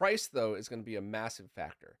 Price, though, is going to be a massive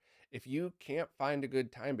factor. If you can't find a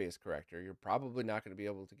good time-based corrector, you're probably not going to be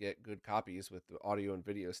able to get good copies with the audio and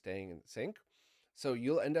video staying in sync. So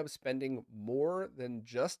you'll end up spending more than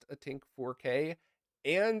just a Tink 4K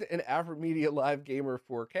and an AverMedia Live Gamer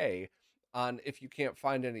 4K on, if you can't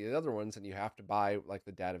find any of the other ones and you have to buy like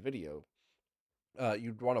the data video.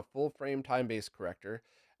 You'd want a full frame time-based corrector,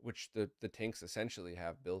 which the tanks essentially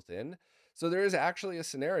have built in. So there is actually a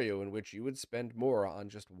scenario in which you would spend more on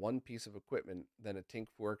just one piece of equipment than a Tink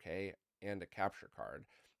 4K and a capture card.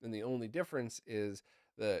 And the only difference is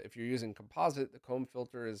if you're using composite, the comb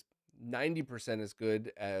filter is 90% as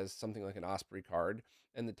good as something like an Osprey card,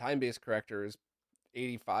 and the time-based corrector is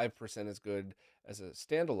 85% as good as a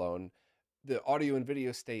standalone. The audio and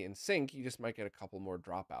video stay in sync. You just might get a couple more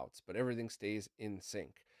dropouts, but everything stays in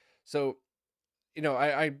sync. So,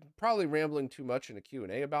 I'm probably rambling too much in a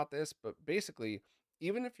Q&A about this, but basically,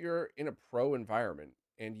 even if you're in a pro environment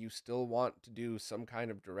and you still want to do some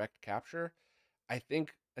kind of direct capture, I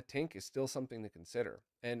think a Tink is still something to consider.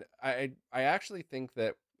 And I actually think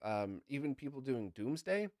that even people doing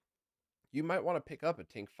Doomsday, you might want to pick up a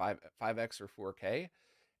Tink 5X or 4K.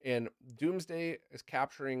 And Doomsday is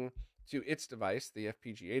capturing to its device, the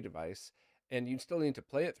FPGA device, and you still need to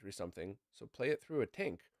play it through something. So play it through a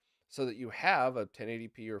Tink so that you have a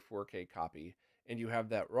 1080p or 4K copy, and you have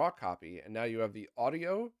that raw copy, and now you have the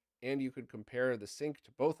audio, and you could compare the sync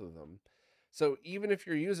to both of them. So even if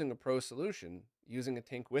you're using a pro solution, using a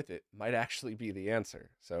Tink with it might actually be the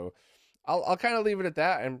answer. So I'll kind of leave it at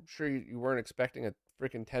that. I'm sure you weren't expecting a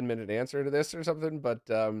freaking 10-minute answer to this or something, but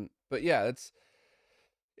yeah, it's,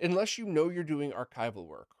 unless you know you're doing archival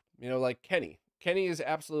work, like Kenny. Kenny is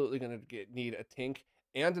absolutely going to need a Tink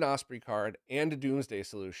and an Osprey card and a Doomsday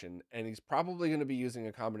solution, and he's probably going to be using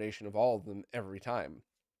a combination of all of them every time.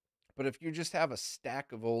 But if you just have a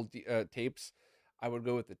stack of old tapes, I would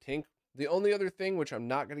go with the Tink. The only other thing, which I'm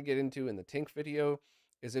not going to get into in the Tink video,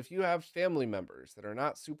 is if you have family members that are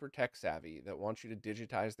not super tech savvy that want you to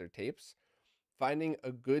digitize their tapes, finding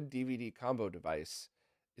a good DVD combo device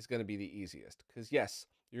is going to be the easiest. Because yes,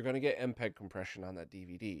 you're going to get MPEG compression on that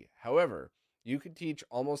DVD. However, you could teach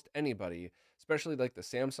almost anybody, especially like the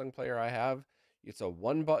Samsung player I have, it's a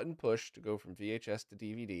one button push to go from VHS to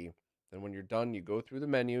DVD. Then when you're done, you go through the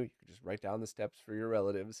menu, you can just write down the steps for your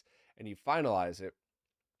relatives, and you finalize it.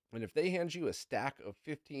 And if they hand you a stack of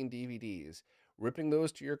 15 DVDs, ripping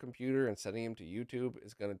those to your computer and sending them to YouTube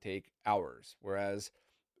is going to take hours. Whereas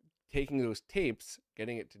taking those tapes,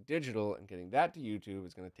 getting it to digital, and getting that to YouTube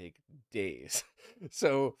is going to take days.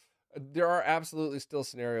 So there are absolutely still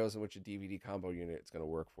scenarios in which a DVD combo unit is going to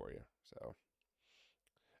work for you. So,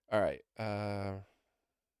 all right.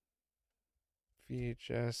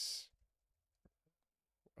 VHS.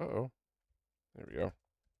 Uh-oh. There we go.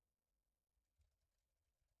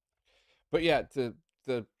 But yeah,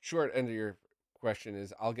 the short end of your question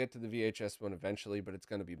is I'll get to the VHS one eventually, but it's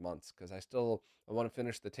going to be months because I want to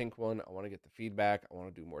finish the Tink one. I want to get the feedback. I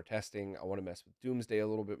want to do more testing. I want to mess with Doomsday a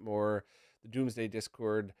little bit more. The Doomsday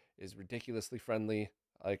Discord is ridiculously friendly,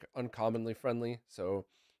 like uncommonly friendly. So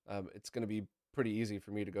it's going to be pretty easy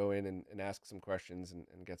for me to go in and ask some questions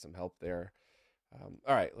and get some help there.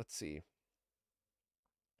 All right, let's see.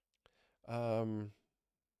 Where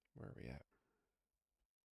are we at?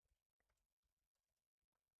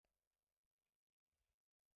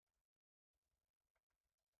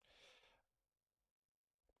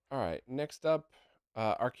 All right, next up,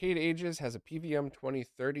 Arcade Ages has a PVM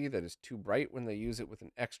 2030 that is too bright when they use it with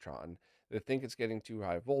an Extron. They think it's getting too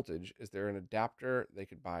high voltage. Is there an adapter they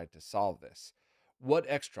could buy to solve this? What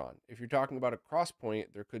Extron? If you're talking about a Crosspoint,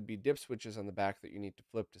 there could be dip switches on the back that you need to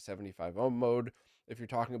flip to 75 ohm mode. If you're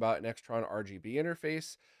talking about an Extron RGB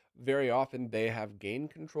interface, very often they have gain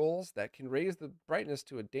controls that can raise the brightness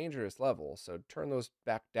to a dangerous level. So turn those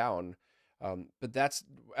back down. But that's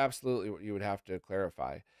absolutely what you would have to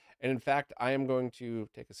clarify. And in fact, I am going to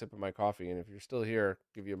take a sip of my coffee, and if you're still here,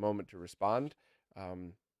 give you a moment to respond.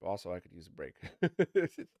 But also, I could use a break.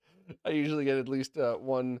 I usually get at least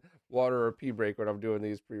one water or pee break when I'm doing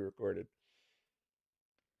these pre-recorded.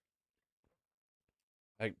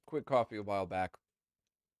 I quit coffee a while back,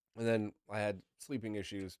 and then I had sleeping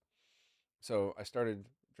issues, so I started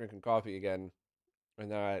drinking coffee again, and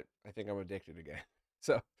now I think I'm addicted again.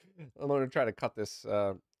 So I'm going to try to cut this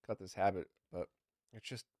habit, but it's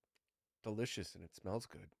just delicious and it smells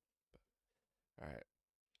good. All right.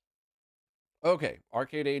 Okay,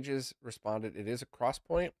 Arcade Ages responded. It is a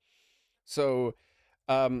Crosspoint. So,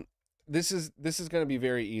 um, this is going to be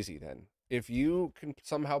very easy then. If you can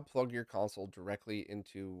somehow plug your console directly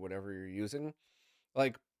into whatever you're using,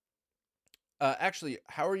 like, actually,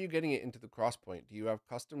 how are you getting it into the Crosspoint? Do you have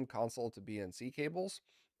custom console to BNC cables,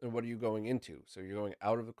 and what are you going into? So you're going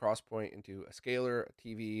out of the Crosspoint into a scaler, a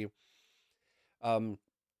TV. Um,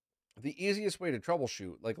 the easiest way to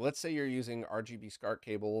troubleshoot, like let's say you're using RGB SCART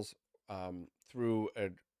cables through a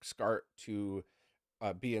SCART to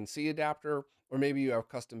a BNC adapter, or maybe you have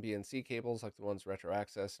custom BNC cables like the ones Retro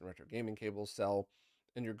Access and Retro Gaming cables sell,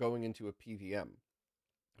 and you're going into a PVM.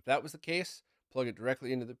 If that was the case, plug it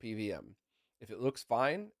directly into the PVM. If it looks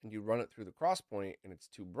fine and you run it through the Crosspoint and it's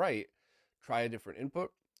too bright, try a different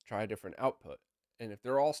input, try a different output. And if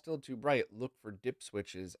they're all still too bright, look for dip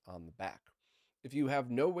switches on the back. If you have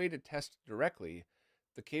no way to test directly,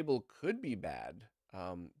 the cable could be bad,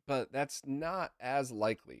 but that's not as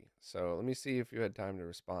likely. So let me see if you had time to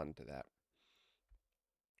respond to that.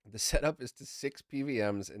 The setup is to 6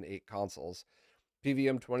 PVMs and 8 consoles.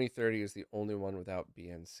 PVM 2030 is the only one without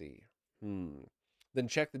BNC. Then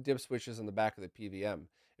check the dip switches on the back of the PVM.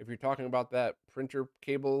 If you're talking about that printer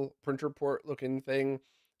cable, printer port looking thing,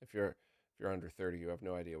 if you're under 30, you have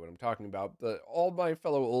no idea what I'm talking about. But all my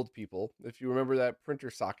fellow old people, if you remember that printer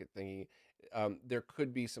socket thingy, there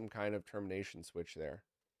could be some kind of termination switch there.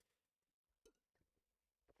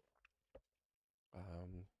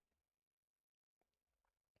 Um,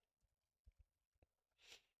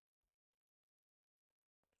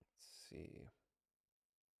 let's see.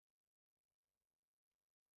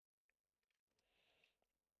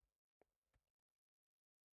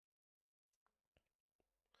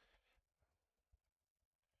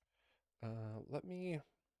 Let me.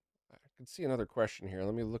 I can see another question here.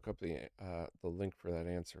 Let me look up the link for that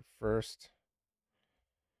answer first.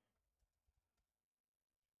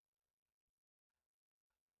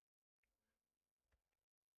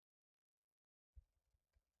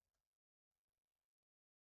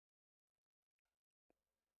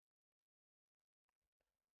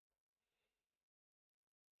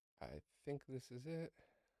 I think this is it.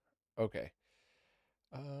 Okay.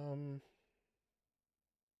 Um,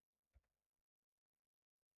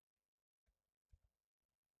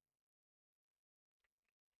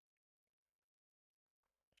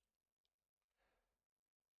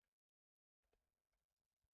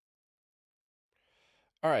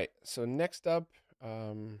 all right. So next up,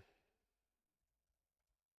 um,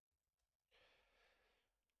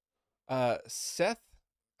 Seth,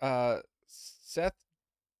 Seth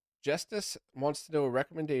Justice wants to know a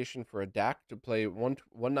recommendation for a DAC to play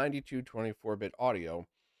 192 24-bit audio,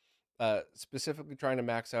 specifically trying to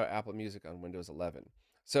max out Apple Music on Windows 11.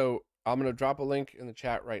 So I'm going to drop a link in the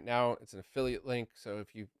chat right now. It's an affiliate link. So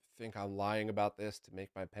if you think I'm lying about this to make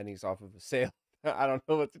my pennies off of a sale, I don't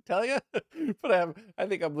know what to tell you, but I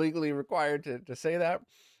think I'm legally required to say that.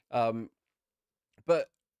 Um, but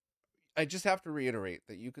I just have to reiterate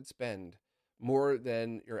that you could spend more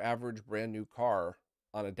than your average brand new car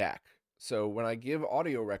on a DAC. So when I give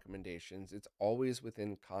audio recommendations, it's always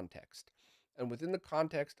within context. And within the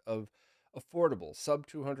context of affordable sub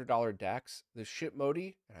 $200 DACs, the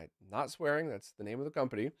Shipmodi, and I'm not swearing, that's the name of the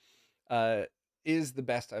company, uh, is the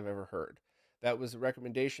best I've ever heard. That was a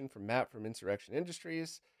recommendation from Matt from Insurrection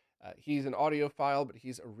Industries. He's an audiophile, but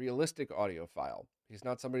he's a realistic audiophile. He's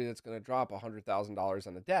not somebody that's going to drop $100,000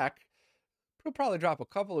 on a DAC, He'll probably drop a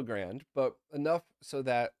couple of grand, but enough so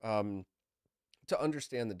that to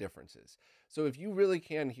understand the differences. So if you really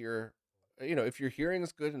can hear, if your hearing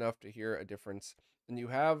is good enough to hear a difference, and you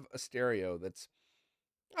have a stereo that's,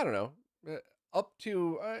 I don't know, up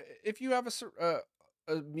to if you have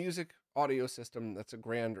a music audio system that's a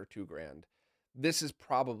grand or 2 grand, this is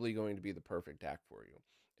probably going to be the perfect DAC for you.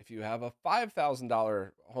 If you have a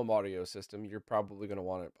 $5,000 home audio system, you're probably going to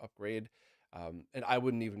want to upgrade. And I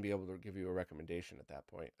wouldn't even be able to give you a recommendation at that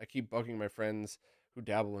point. I keep bugging my friends who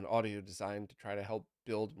dabble in audio design to try to help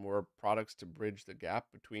build more products to bridge the gap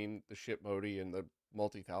between the shit modi and the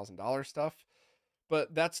multi-$1,000 stuff.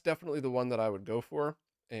 But that's definitely the one that I would go for.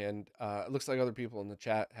 And it looks like other people in the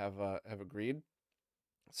chat have agreed.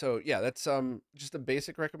 So yeah, that's just a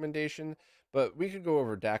basic recommendation, but we could go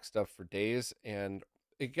over DAC stuff for days, and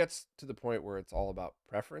it gets to the point where it's all about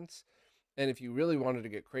preference. And if you really wanted to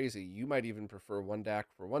get crazy, you might even prefer one DAC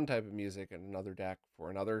for one type of music and another DAC for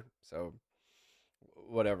another. So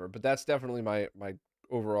whatever, but that's definitely my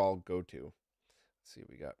overall go-to. Let's see what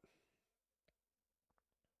we got.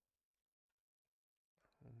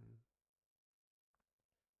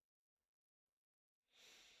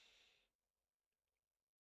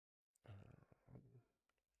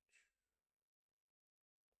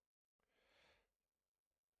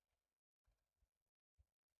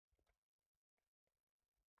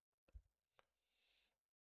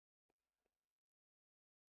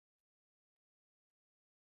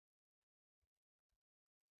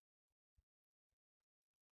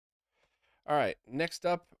 All right, next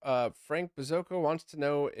up, Frank Bazzoco wants to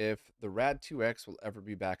know if the Rad 2X will ever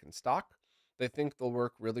be back in stock. They think they'll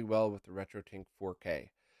work really well with the RetroTink 4K.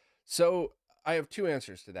 So I have two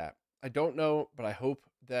answers to that. I don't know, but I hope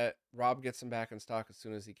that Rob gets them back in stock as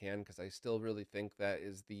soon as he can, because I still really think that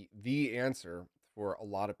is the answer for a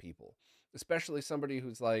lot of people, especially somebody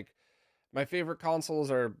who's like, my favorite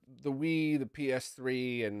consoles are the Wii, the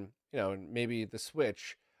PS3, and and maybe the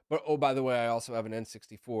Switch. But oh, by the way, I also have an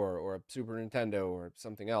N64 or a Super Nintendo or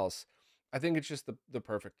something else. I think it's just the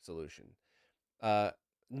perfect solution.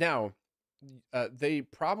 Now, they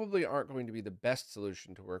probably aren't going to be the best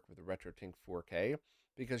solution to work with the RetroTink 4K,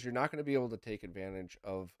 because you're not going to be able to take advantage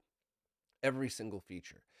of every single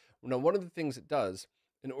feature. Now, one of the things it does,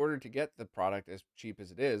 in order to get the product as cheap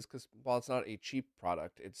as it is, because while it's not a cheap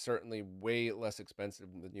product, it's certainly way less expensive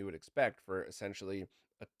than you would expect for essentially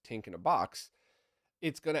a tink in a box.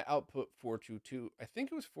 It's going to output 422. I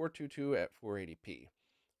think it was 422 at 480p.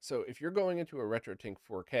 So if you're going into a RetroTink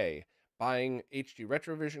 4K, buying HD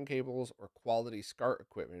RetroVision cables or quality SCART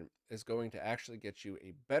equipment is going to actually get you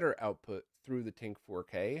a better output through the Tink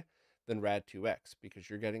 4K than Rad 2X, because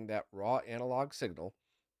you're getting that raw analog signal.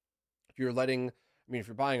 You're letting, if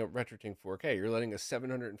you're buying a RetroTink 4K, you're letting a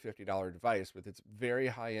 $750 device with its very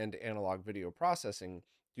high-end analog video processing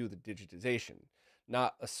do the digitization,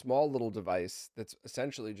 not a small little device that's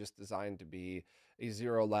essentially just designed to be a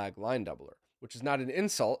zero lag line doubler, which is not an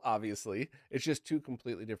insult, obviously. It's just two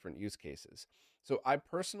completely different use cases. So I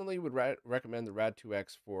personally would recommend the Rad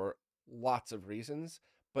 2X for lots of reasons,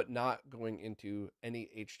 but not going into any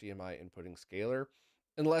HDMI inputting scaler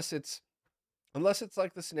unless it's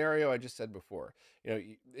like the scenario I just said before.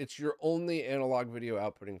 It's your only analog video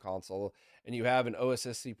outputting console, and you have an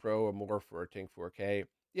OSSC Pro or more for a Tink 4K.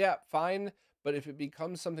 Yeah, fine. But if it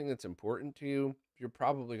becomes something that's important to you, you're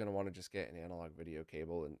probably going to want to just get an analog video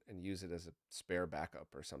cable and use it as a spare backup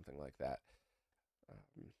or something like that.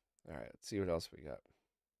 All right, let's see what else we got.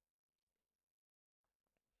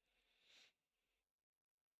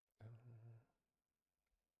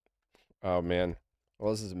 Oh man,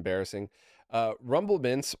 well, this is embarrassing. Rumble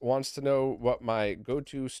Mints wants to know what my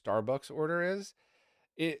go-to Starbucks order is.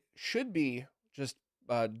 It should be just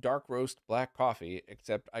dark roast black coffee,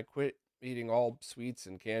 except I quit eating all sweets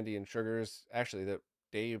and candy and sugars actually the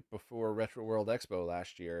day before Retro World Expo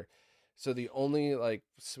last year. So the only like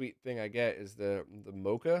sweet thing I get is the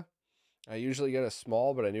mocha. I usually get a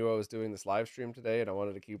small, but I knew I was doing this live stream today and I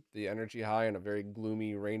wanted to keep the energy high on a very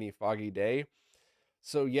gloomy, rainy, foggy day.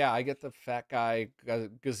 So yeah, I get the fat guy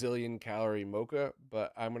gazillion calorie mocha,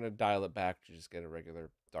 but I'm gonna dial it back to just get a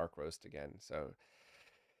regular dark roast again. So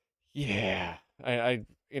yeah, I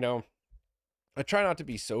I try not to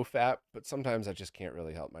be so fat, but sometimes I just can't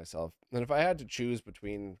really help myself. And if I had to choose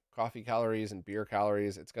between coffee calories and beer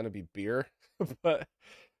calories, it's gonna be beer. But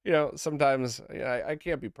sometimes I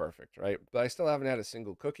can't be perfect, right? But I still haven't had a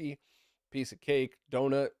single cookie, piece of cake,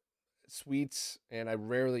 donut, sweets, and I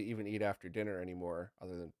rarely even eat after dinner anymore,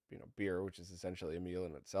 other than beer, which is essentially a meal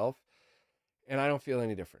in itself. And I don't feel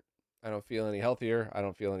any different. I don't feel any healthier. I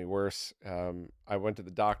don't feel any worse. I went to the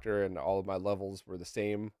doctor, and all of my levels were the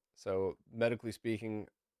same. So medically speaking,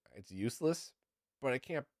 it's useless, but I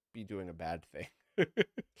can't be doing a bad thing.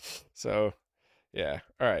 So yeah.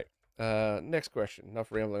 All right. Next question.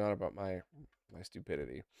 Enough rambling on about my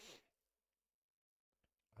stupidity.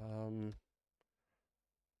 Um,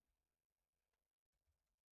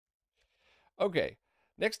 okay.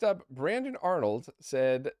 Next up, Brandon Arnold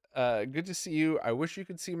said, "Good to see you. I wish you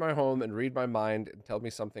could see my home and read my mind and tell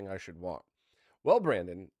me something I should want." Well,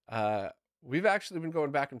 Brandon, we've actually been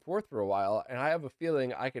going back and forth for a while, and I have a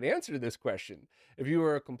feeling I could answer this question. If you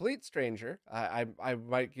were a complete stranger, I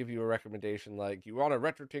might give you a recommendation like you want a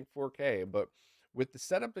RetroTink 4K, but with the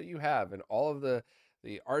setup that you have and all of the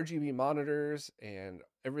RGB monitors and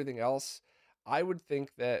everything else, I would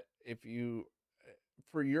think that if you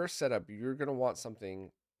for your setup, you're going to want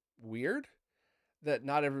something weird that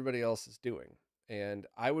not everybody else is doing. And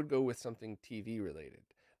I would go with something TV related.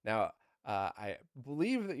 Now, I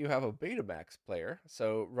believe that you have a Betamax player,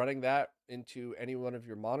 so running that into any one of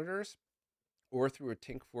your monitors or through a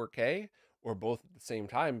Tink 4K or both at the same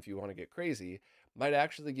time if you want to get crazy might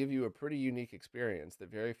actually give you a pretty unique experience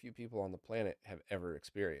that very few people on the planet have ever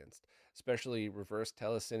experienced, especially reverse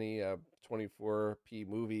telecine, a 24p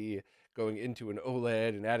movie going into an OLED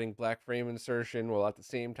and adding black frame insertion while at the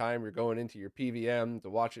same time you're going into your PVM to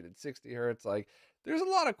watch it at 60 hertz. Like, there's a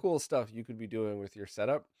lot of cool stuff you could be doing with your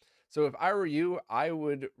setup. So if I were you, I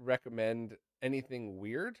would recommend anything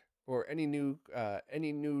weird or any new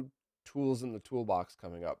tools in the toolbox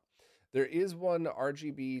coming up. There is one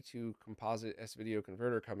RGB to composite S video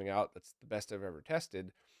converter coming out that's the best I've ever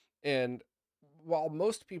tested. And while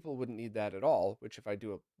most people wouldn't need that at all, which if I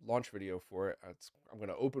do a launch video for it, I'm going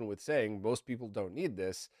to open with saying most people don't need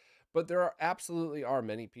this, but there absolutely are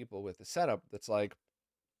many people with the setup that's like,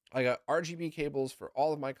 I got RGB cables for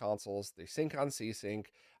all of my consoles. They sync on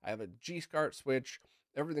C-Sync. I have a G-SCART switch.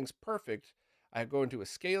 Everything's perfect. I go into a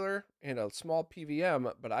scaler and a small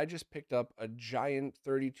PVM, but I just picked up a giant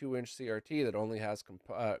 32-inch CRT that only has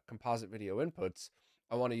composite video inputs.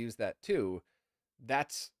 I want to use that too.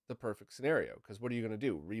 That's the perfect scenario, because what are you going to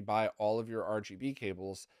do? Rebuy all of your RGB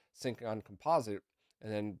cables, sync on composite,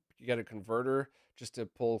 and then you get a converter just to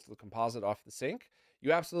pull the composite off the sync?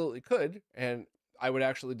 You absolutely could, and I would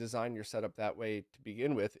actually design your setup that way to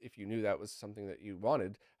begin with if you knew that was something that you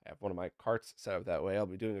wanted. I have one of my carts set up that way. I'll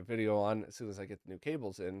be doing a video on as soon as I get the new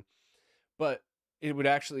cables in. But it would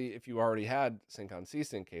actually, if you already had sync on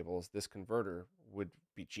C-Sync cables, this converter would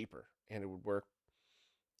be cheaper and it would work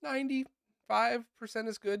 95%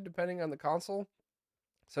 as good depending on the console.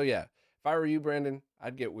 So yeah, if I were you, Brandon,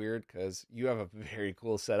 I'd get weird because you have a very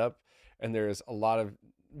cool setup and there's a lot of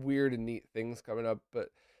weird and neat things coming up. But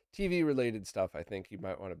TV related stuff, I think you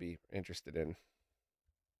might want to be interested in.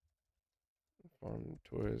 Fun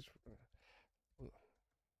toys.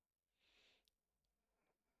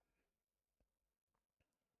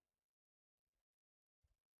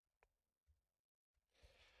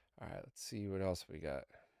 All right, let's see what else we got.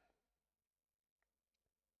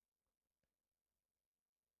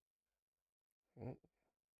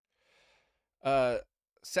 Uh,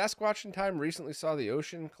 Sasquatch in Time recently saw the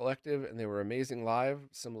Ocean Collective, and they were amazing live,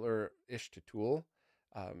 similar-ish to Tool.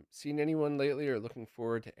 Seen anyone lately, or looking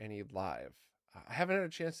forward to any live? I haven't had a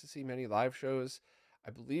chance to see many live shows.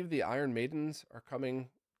 I believe the Iron Maidens are coming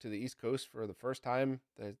to the East Coast for the first time.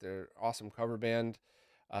 They're awesome cover band.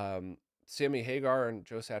 Sammy Hagar and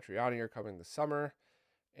Joe Satriani are coming this summer,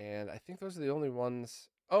 and I think those are the only ones.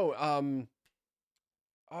 Oh,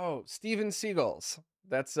 Steven Seagulls.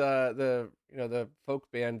 That's the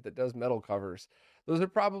folk band that does metal covers. Those are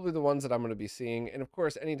probably the ones that I'm going to be seeing. And of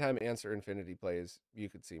course, anytime Answer Infinity plays, you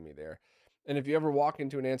could see me there. And if you ever walk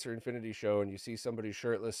into an Answer Infinity show and you see somebody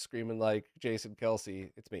shirtless screaming like Jason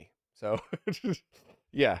Kelsey, it's me. So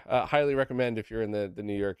yeah, highly recommend if you're in the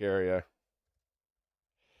New York area.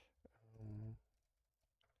 Um,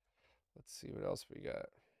 let's see what else we got.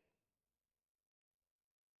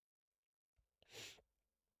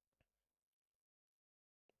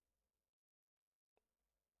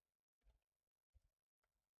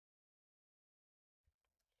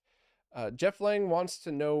 Jeff Lang wants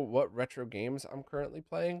to know what retro games I'm currently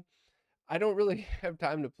playing. I don't really have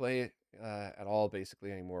time to play at all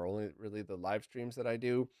basically anymore. Only really the live streams that I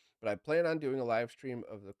do. But I plan on doing a live stream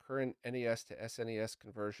of the current NES to SNES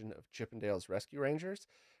conversion of Chippendale's Rescue Rangers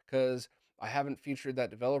because I haven't featured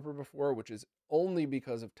that developer before, which is only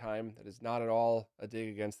because of time. That is not at all a dig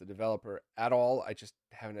against the developer at all. I just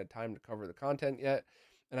haven't had time to cover the content yet,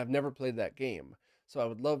 and I've never played that game. So I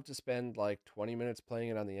would love to spend like 20 minutes playing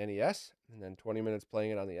it on the NES and then 20 minutes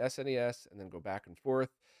playing it on the SNES and then go back and forth.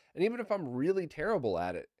 And even if I'm really terrible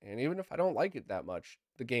at it, and even if I don't like it that much,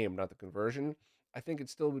 the game, not the conversion, I think it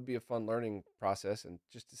still would be a fun learning process, and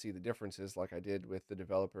just to see the differences like I did with the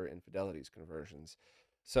developer infidelities conversions.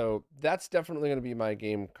 So that's definitely going to be my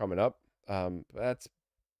game coming up. But that's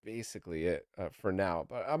basically it for now.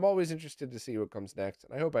 But I'm always interested to see what comes next,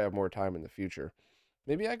 and I hope I have more time in the future.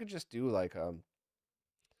 Maybe I could just do like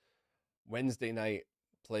Wednesday night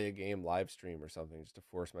play a game live stream or something, just to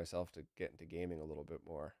force myself to get into gaming a little bit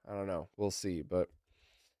more. I don't know. We'll see. But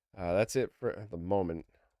that's it for the moment.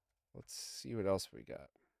 Let's see what else we got.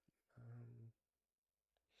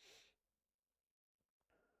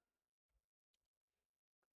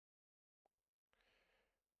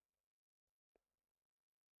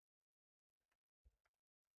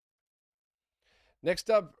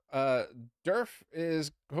 Next up, Durf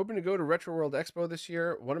is hoping to go to Retro World Expo this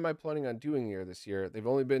year. What am I planning on doing here this year? They've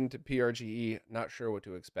only been to PRGE, not sure what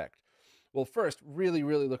to expect. Well, first, really,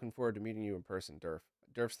 really looking forward to meeting you in person, Durf.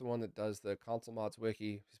 Durf's the one that does the Console Mods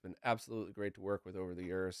Wiki. He's been absolutely great to work with over the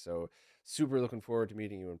years, so super looking forward to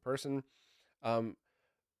meeting you in person. Um,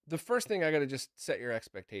 the first thing I got to just set your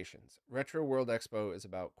expectations. Retro World Expo is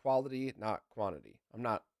about quality, not quantity. I'm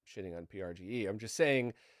not shitting on PRGE. I'm just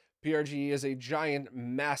saying PRGE is a giant,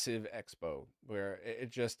 massive expo where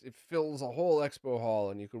it fills a whole expo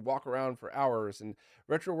hall and you could walk around for hours. And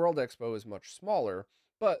Retro World Expo is much smaller,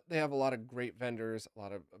 but they have a lot of great vendors, a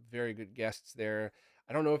lot of very good guests there.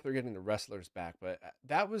 I don't know if they're getting the wrestlers back, but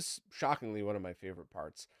that was shockingly one of my favorite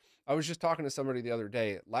parts. I was just talking to somebody the other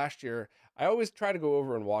day. Last year, I always try to go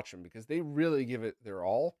over and watch them because they really give it their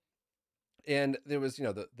all. And there was,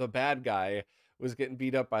 the bad guy was getting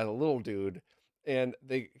beat up by the little dude, and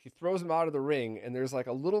he throws him out of the ring, and there's like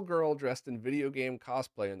a little girl dressed in video game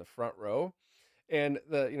cosplay in the front row, and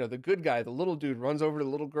the good guy, the little dude, runs over to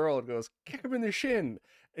the little girl and goes, kick him in the shin.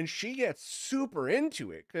 And she gets super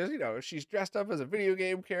into it because, she's dressed up as a video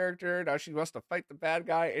game character. Now she wants to fight the bad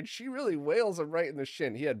guy, and she really wails him right in the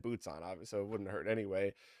shin. He had boots on, obviously, so it wouldn't hurt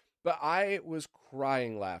anyway. But I was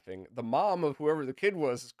crying laughing. The mom of whoever the kid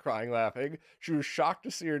was crying laughing. She was shocked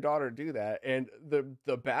to see her daughter do that. And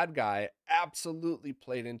the bad guy absolutely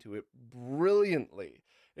played into it brilliantly.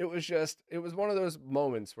 It was one of those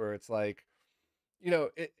moments where it's like,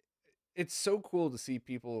 it's so cool to see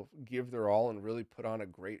people give their all and really put on a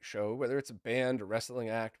great show, whether it's a band, a wrestling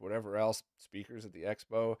act, whatever else, speakers at the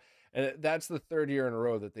expo. And that's the third year in a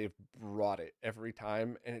row that they've brought it every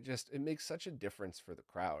time. And it makes such a difference for the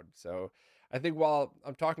crowd. So I think while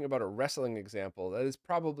I'm talking about a wrestling example, that is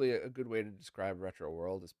probably a good way to describe Retro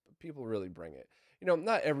World is people really bring it.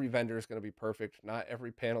 Not every vendor is going to be perfect. Not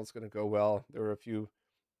every panel is going to go well. There were a few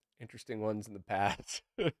interesting ones in the past.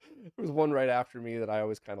 There was one right after me that I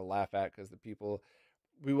always kind of laugh at because the people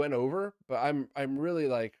we went over, but I'm really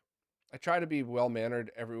like I try to be well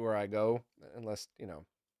mannered everywhere I go, unless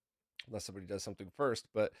somebody does something first.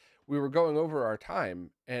 But we were going over our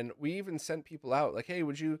time, and we even sent people out like, "Hey,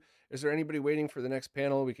 is there anybody waiting for the next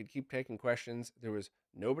panel? We could keep taking questions." There was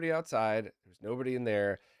nobody outside. There was nobody in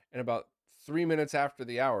there, and about 3 minutes after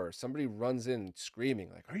the hour, somebody runs in screaming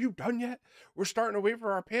like, "Are you done yet? We're starting to wait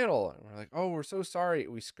for our panel." And we're like, "Oh, we're so sorry."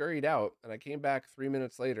 We scurried out, and I came back 3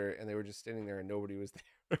 minutes later, and they were just standing there, and nobody was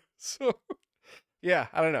there. So yeah,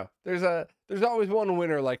 I don't know. There's always one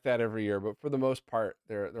winner like that every year, but for the most part,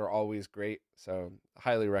 they're always great. So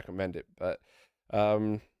highly recommend it. But I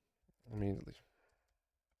mean,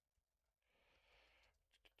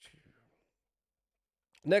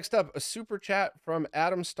 next up, a super chat from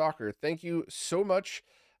Adam Stalker. Thank you so much.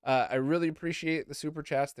 I really appreciate the super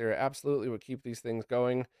chats. They're absolutely what keep these things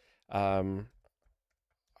going. I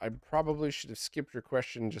probably should have skipped your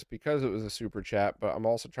question just because it was a super chat, but I'm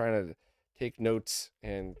also trying to take notes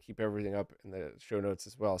and keep everything up in the show notes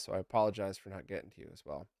as well. So I apologize for not getting to you as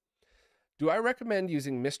well. Do I recommend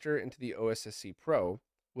using Mister into the OSSC Pro?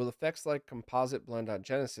 Will effects like composite blend on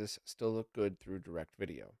Genesis still look good through direct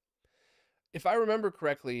video? If I remember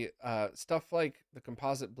correctly, stuff like the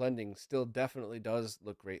composite blending still definitely does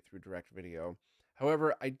look great through direct video.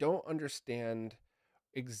 However, I don't understand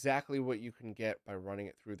exactly what you can get by running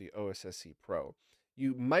it through the OSSC Pro.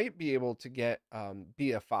 You might be able to get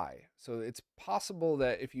BFI. So it's possible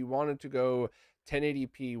that if you wanted to go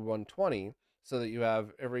 1080p 120, so that you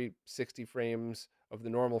have every 60 frames of the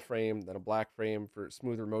normal frame, then a black frame for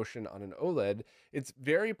smoother motion on an OLED, it's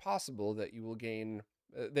very possible that you will gain,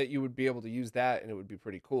 that you would be able to use that and it would be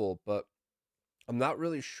pretty cool. But I'm not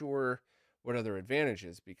really sure what other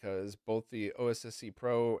advantages because both the OSSC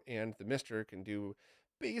Pro and the Mister can do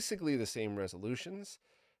basically the same resolutions.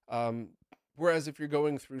 Whereas if you're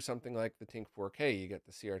going through something like the Tink 4K, you get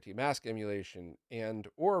the CRT mask emulation and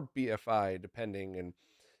or BFI depending, and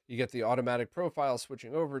you get the automatic profile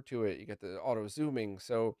switching over to it. You get the auto zooming.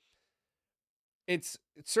 So it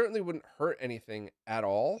certainly wouldn't hurt anything at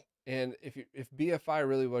all. And if BFI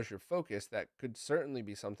really was your focus, that could certainly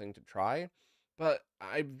be something to try. But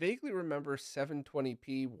I vaguely remember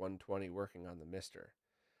 720p 120 working on the Mister.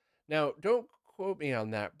 Now, don't quote me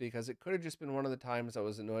on that because it could have just been one of the times I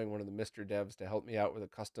was annoying one of the Mister devs to help me out with a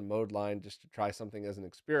custom mode line just to try something as an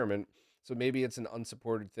experiment. So maybe it's an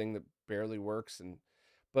unsupported thing that barely works.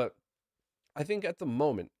 But I think at the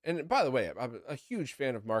moment, and by the way, I'm a huge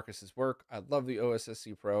fan of Marcus's work. I love the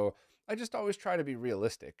OSSC Pro. I just always try to be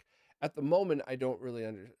realistic. At the moment, I don't really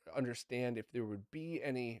understand if there would be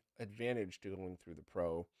any advantage to going through the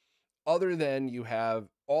Pro, other than you have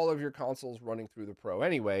all of your consoles running through the Pro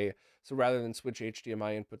anyway. So rather than switch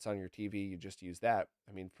HDMI inputs on your TV, you just use that.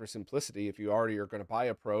 I mean, for simplicity, if you already are going to buy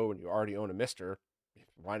a Pro and you already own a Mister,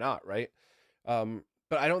 why not, right?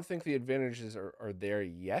 But I don't think the advantages are there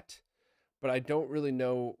yet, but I don't really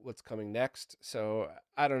know what's coming next. So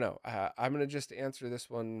I don't know. I'm going to just answer this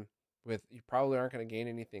one with you probably aren't going to gain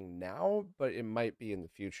anything now, but it might be in the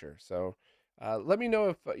future. So let me know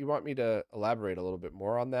if you want me to elaborate a little bit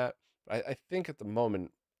more on that. I think at the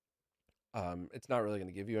moment, it's not really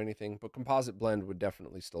going to give you anything, but composite blend would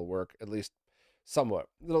definitely still work, at least somewhat.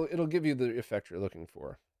 It'll give you the effect you're looking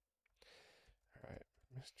for. All right,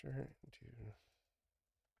 Mr. Let's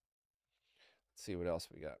see what else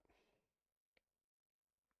we got.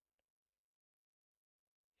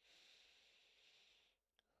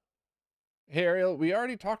 Hey Ariel, we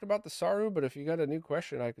already talked about the Saroo, but if you got a new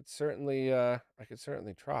question, I could certainly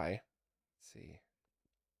try. Let's see.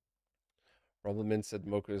 Rumbleman said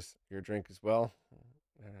mocha's your drink as well.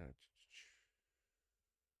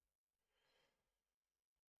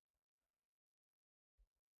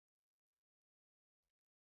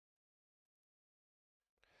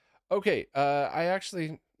 Okay, I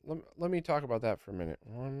actually let me talk about that for a minute.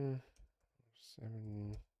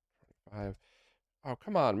 175. Oh,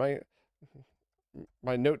 come on,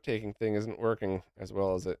 my note taking thing isn't working as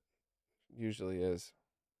well as it usually is.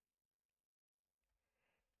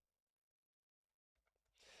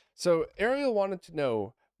 So Ariel wanted to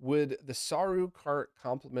know, would the Saroo Cart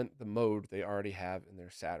complement the mode they already have in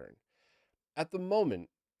their Saturn? At the moment,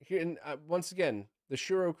 here, and once again, the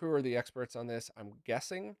Shuro crew are the experts on this, I'm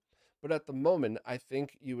guessing, but at the moment, I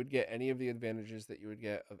think you would get any of the advantages that you would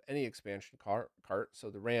get of any expansion cart.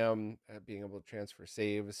 So the RAM, being able to transfer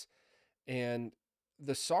saves, and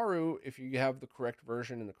the Saroo, if you have the correct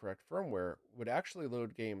version and the correct firmware, would actually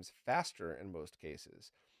load games faster in most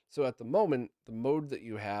cases. So at the moment, the mode that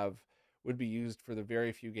you have would be used for the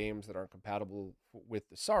very few games that aren't compatible with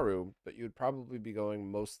the Saroo, but you would probably be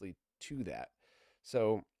going mostly to that.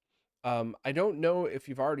 So I don't know if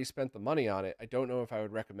you've already spent the money on it. I don't know if I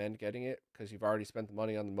would recommend getting it because you've already spent the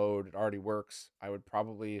money on the mode. It already works. I would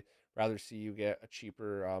probably rather see you get a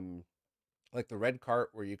cheaper like the red cart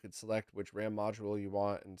where you could select which RAM module you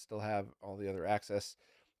want and still have all the other access.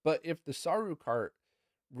 But if the Saroo cart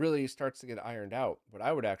really starts to get ironed out, what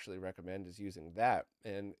I would actually recommend is using that,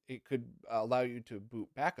 and it could allow you to boot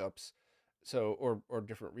backups, so or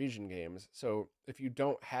different region games. So if you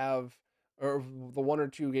don't have or the one or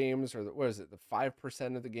two games or what is it, the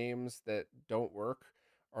 5% of the games that don't work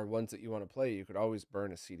are ones that you want to play, you could always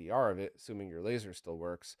burn a CDR of it, assuming your laser still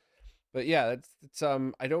works. But yeah, it's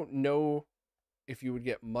I don't know if you would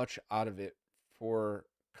get much out of it for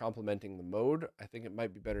complementing the mode. I think it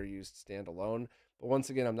might be better used standalone. But once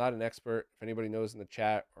again, I'm not an expert. If anybody knows in the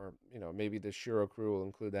chat, or maybe the Shiro crew will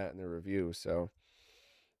include that in their review. So,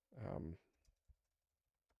 all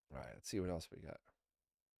right, let's see what else we got.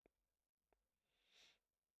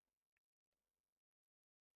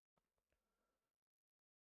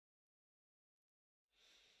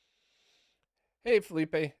 Hey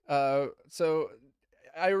Felipe. So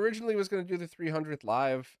I originally was going to do the 300th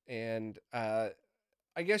live, and I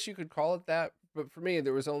guess you could call it that. But for me,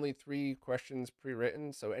 there was only 3 questions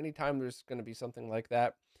pre-written. So anytime there's going to be something like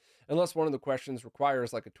that, unless one of the questions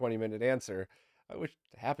requires like a 20-minute answer, which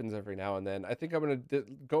happens every now and then, I think I'm going to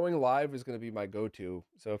going live is going to be my go-to.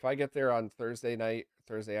 So if I get there on Thursday night,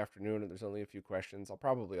 Thursday afternoon, and there's only a few questions, I'll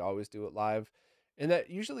probably always do it live. And that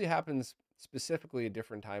usually happens specifically at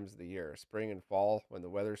different times of the year, spring and fall, when the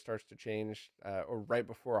weather starts to change, or right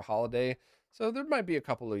before a holiday. So there might be a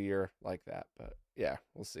couple a year like that, but yeah,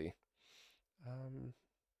 we'll see. Um,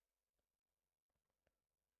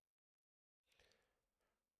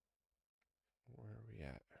 where are we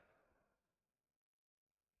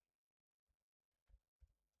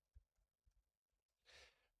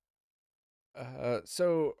at?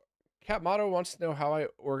 So Catmato wants to know how I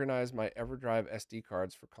organize my EverDrive SD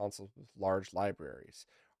cards for consoles with large libraries.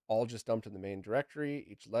 All just dumped in the main directory,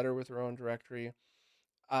 each letter with their own directory.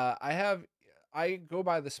 I have I go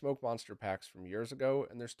by the Smoke Monster packs from years ago,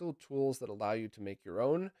 and there's still tools that allow you to make your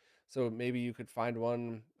own. So maybe you could find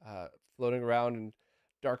one floating around in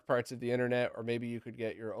dark parts of the internet, or maybe you could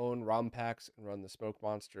get your own ROM packs and run the Smoke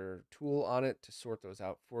Monster tool on it to sort those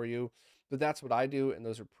out for you. But that's what I do, and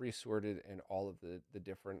those are pre-sorted in all of the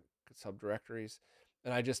different subdirectories.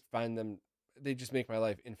 And I just find them, they just make my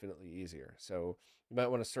life infinitely easier. So you might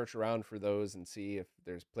want to search around for those and see if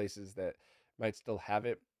there's places that might still have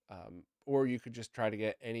it. Or you could just try to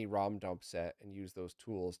get any ROM dump set and use those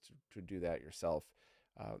tools to do that yourself.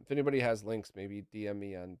 If anybody has links, maybe DM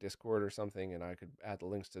me on Discord or something, and I could add the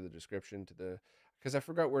links to the description to the, because I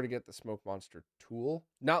forgot where to get the Smoke Monster tool.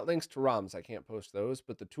 Not links to ROMs, I can't post those,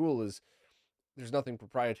 but the tool is, there's nothing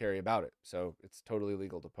proprietary about it, so it's totally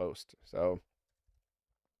legal to post. So,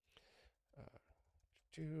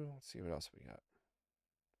 let's see what else we got.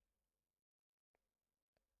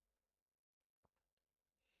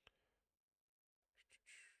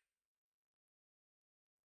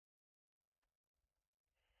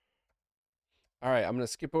 All right, I'm going to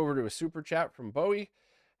skip over to a super chat from Bowie.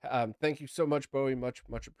 Thank you so much, Bowie. Much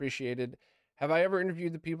appreciated. Have I ever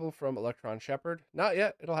interviewed the people from Electron Shepherd? Not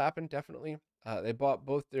yet. It'll happen, definitely. They bought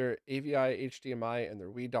both their AVI HDMI and their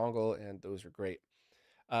Wii dongle, and those are great.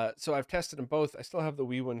 So I've tested them both. I still have the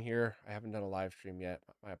Wii one here. I haven't done a live stream yet.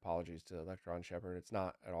 My apologies to Electron Shepherd. It's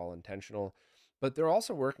not at all intentional. But they're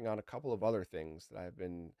also working on a couple of other things that I've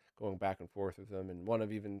been going back and forth with them, and one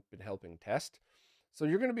I've even been helping test. So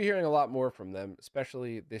you're going to be hearing a lot more from them,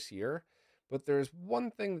 especially this year. But there's one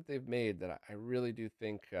thing that they've made that I really do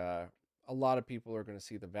think a lot of people are going to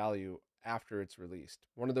see the value after it's released.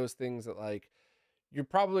 One of those things that, like, you're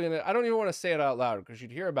probably going to, I don't even want to say it out loud because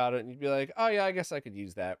you'd hear about it and you'd be like, oh yeah, I guess I could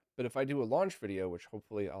use that. But if I do a launch video, which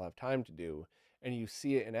hopefully I'll have time to do, and you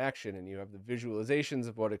see it in action and you have the visualizations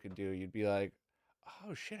of what it could do, you'd be like,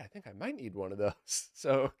 oh shit, I think I might need one of those.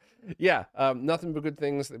 So yeah, nothing but good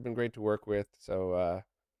things. They've been great to work with. So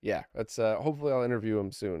yeah, that's hopefully I'll interview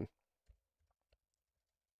them soon.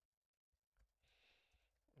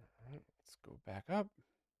 All right, let's go back up.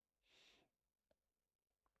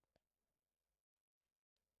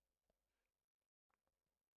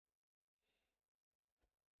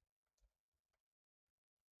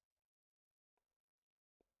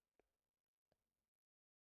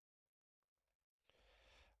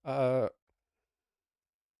 Uh,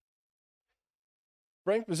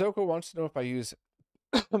 Frank Bizzoco wants to know if I use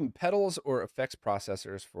pedals or effects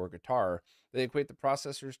processors for guitar. They equate the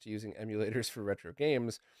processors to using emulators for retro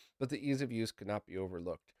games, but the ease of use could not be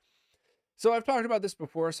overlooked. So I've talked about this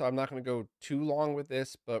before, so I'm not going to go too long with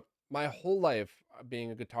this, but my whole life,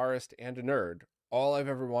 being a guitarist and a nerd, all I've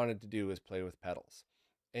ever wanted to do is play with pedals.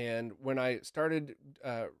 And when I started,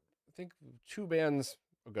 I think 2 bands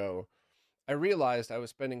ago, I realized I was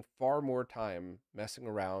spending far more time messing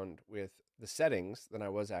around with the settings than I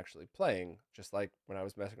was actually playing. Just like when I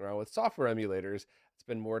was messing around with software emulators, I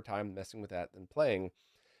spend more time messing with that than playing.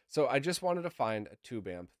 So I just wanted to find a tube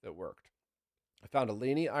amp that worked. I found a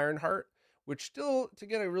Laney Ironheart, which still, to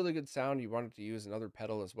get a really good sound, you wanted to use another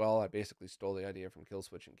pedal as well. I basically stole the idea from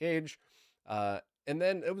Killswitch Engage. And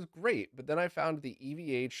then it was great. But then I found the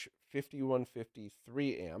EVH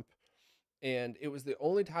 5153 amp, and it was the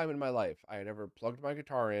only time in my life I had ever plugged my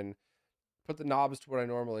guitar in, put the knobs to what I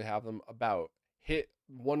normally have them about, hit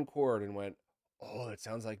one chord, and went, oh, that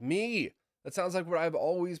sounds like me. That sounds like what I've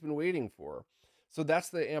always been waiting for. So that's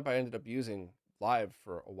the amp I ended up using live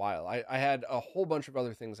for a while. I had a whole bunch of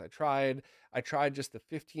other things I tried. I tried just the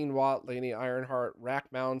 15-watt Laney Ironheart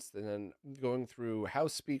rack mounts, and then going through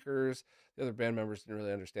house speakers. The other band members didn't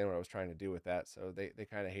really understand what I was trying to do with that, so they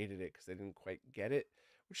kind of hated it because they didn't quite get it.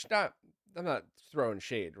 Which is not, I'm not throwing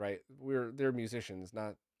shade, right? They're musicians,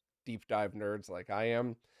 not deep dive nerds like I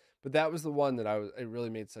am. But that was the one that it really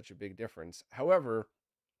made such a big difference. However,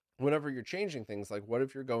 whenever you're changing things, like what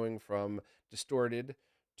if you're going from distorted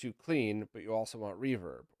to clean, but you also want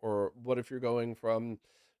reverb? Or what if you're going from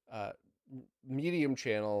uh, medium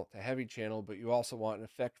channel to heavy channel, but you also want an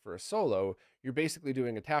effect for a solo? You're basically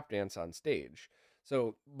doing a tap dance on stage.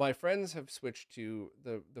 So my friends have switched to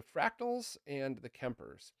the fractals and the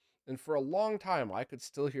Kempers. And for a long time, I could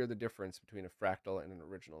still hear the difference between a fractal and an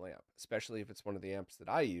original amp, especially if it's one of the amps that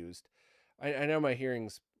I used. I know my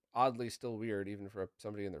hearing's oddly still weird, even for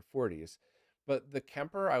somebody in their 40s. But the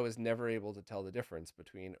Kemper, I was never able to tell the difference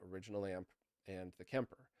between original amp and the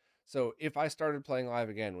Kemper. So if I started playing live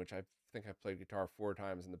again, which I think I've played guitar 4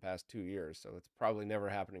 times in the past 2 years, so it's probably never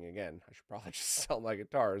happening again. I should probably just sell my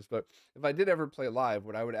guitars. But if I did ever play live,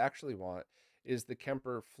 what I would actually want is the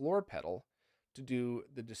Kemper floor pedal to do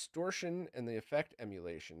the distortion and the effect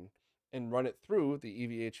emulation, and run it through the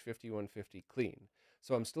EVH 5150 clean.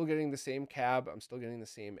 So I'm still getting the same cab, I'm still getting the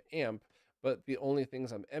same amp, but the only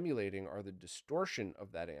things I'm emulating are the distortion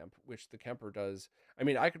of that amp, which the Kemper does. I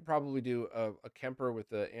mean, I could probably do a Kemper with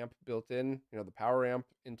the amp built in, you know, the power amp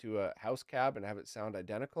into a house cab and have it sound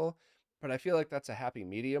identical, but I feel like that's a happy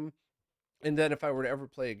medium. And then if I were to ever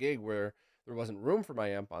play a gig where there wasn't room for my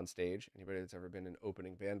amp on stage, anybody that's ever been in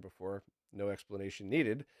opening band before, no explanation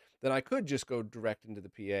needed, then I could just go direct into the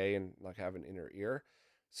PA and like have an inner ear.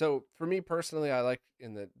 So for me personally, I like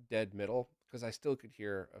in the dead middle because I still could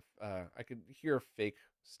hear, I could hear fake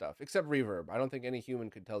stuff, except reverb. I don't think any human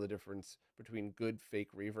could tell the difference between good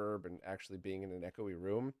fake reverb and actually being in an echoey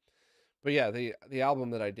room. But yeah, the album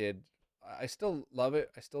that I did, I still love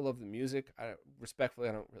it. I still love the music. Respectfully,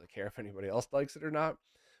 I don't really care if anybody else likes it or not.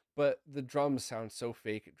 But the drums sound so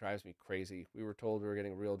fake, it drives me crazy. We were told we were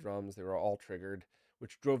getting real drums. They were all triggered,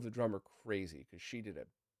 which drove the drummer crazy because she did a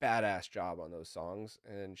badass job on those songs.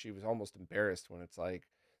 And she was almost embarrassed when it's like,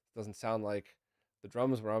 it doesn't sound like the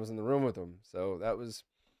drums when I was in the room with them. So that was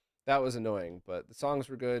annoying, but the songs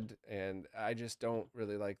were good, and I just don't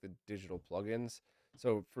really like the digital plugins.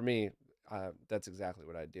 So for me, that's exactly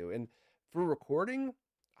what I do. And for recording,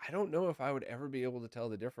 I don't know if I would ever be able to tell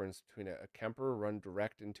the difference between a Kemper run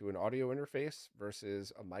direct into an audio interface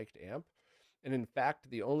versus a mic'd amp. And in fact,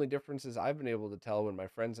 the only differences I've been able to tell when my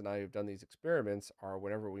friends and I have done these experiments are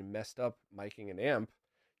whenever we messed up miking an amp,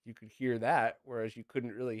 you could hear that, whereas you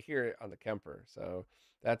couldn't really hear it on the Kemper. So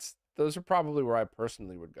those are probably where I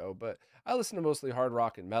personally would go. But I listen to mostly hard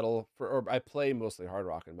rock and metal or I play mostly hard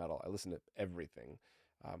rock and metal. I listen to everything.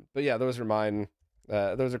 But yeah, those are mine.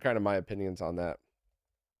 Those are kind of my opinions on that.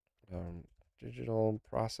 Um, Digital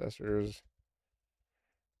processors.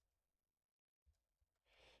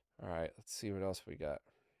 All right, let's see what else we got.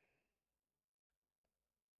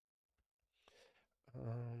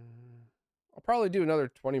 I'll probably do another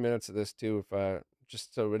 20 minutes of this too, if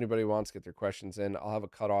just so anybody wants to get their questions in. I'll have a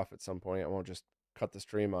cutoff at some point. I won't just cut the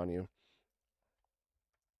stream on you.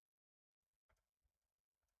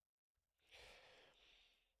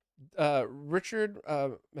 Richard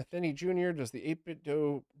Matheny Jr. Does the 8-bit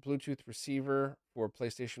DO Bluetooth receiver for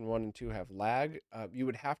PlayStation 1 and 2 have lag? You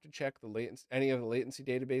would have to check the latency, any of the latency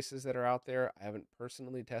databases that are out there. I haven't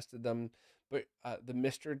personally tested them, but the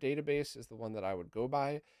Mr. database is the one that I would go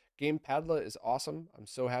by. GamePadla is awesome. I'm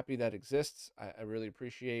so happy that exists. I really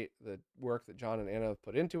appreciate the work that John and Anna have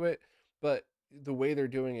put into it, but the way they're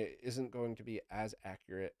doing it isn't going to be as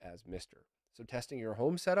accurate as Mr. So testing your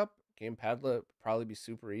home setup, GamePadlet would probably be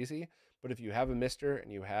super easy. But if you have a Mister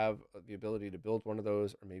and you have the ability to build one of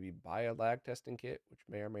those or maybe buy a lag testing kit, which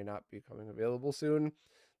may or may not be coming available soon,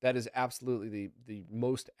 that is absolutely the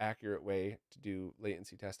most accurate way to do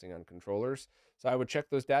latency testing on controllers. So I would check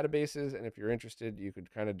those databases, and if you're interested, you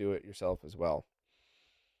could kind of do it yourself as well.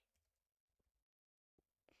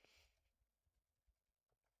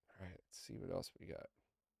 All right, let's see what else we got.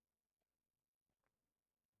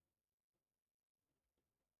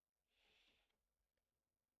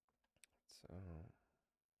 So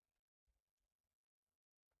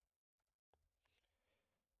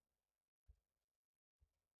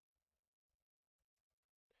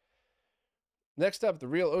next up, the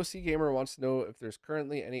real OC Gamer wants to know if there's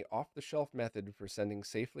currently any off-the-shelf method for sending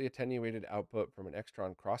safely attenuated output from an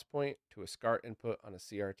Extron Crosspoint to a SCART input on a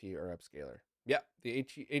CRT or upscaler. Yeah, the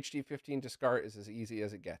HD15 to SCART is as easy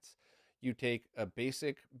as it gets. You take a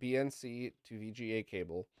basic BNC to VGA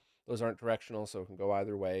cable. Those aren't directional, so it can go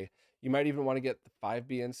either way. You might even want to get the 5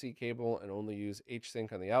 BNC cable and only use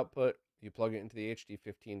H-Sync on the output. You plug it into the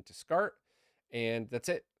HD15 to SCART, and that's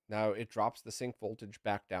it. Now it drops the sync voltage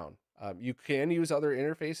back down. You can use other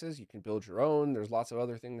interfaces. You can build your own. There's lots of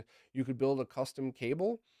other things. You could build a custom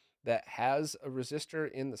cable that has a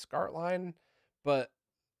resistor in the SCART line, but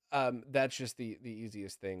that's just the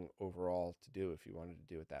easiest thing overall to do if you wanted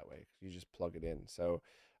to do it that way. You just plug it in. So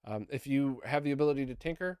if you have the ability to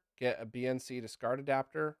tinker, get a BNC to SCART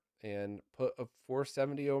adapter and put a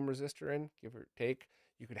 470 ohm resistor in, give or take.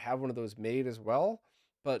 You could have one of those made as well,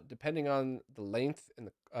 but depending on the length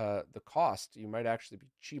and the cost, you might actually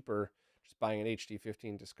be cheaper just buying an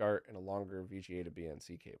HD15 to SCART and a longer VGA to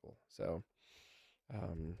BNC cable. So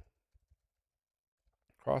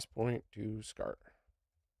Crosspoint to SCART.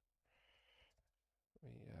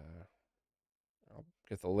 I'll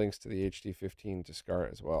get the links to the HD15 to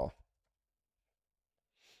SCART as well.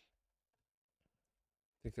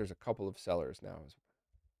 I think there's a couple of sellers now.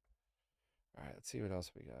 All right, let's see what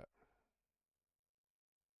else we got.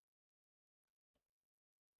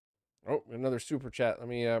 Oh, another super chat. Let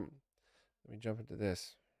me jump into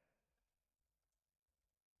this.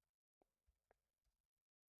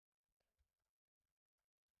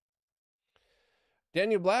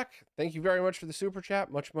 Daniel Black, thank you very much for the super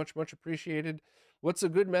chat. Much, much, much appreciated. What's a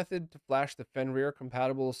good method to flash the Fenrir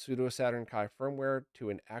compatible pseudo Saturn Kai firmware to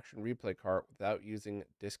an action replay cart without using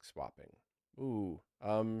disk swapping? Ooh,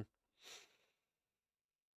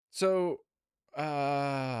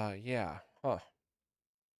 yeah, huh.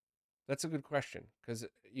 That's a good question because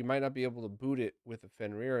you might not be able to boot it with a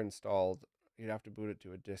Fenrir installed. You'd have to boot it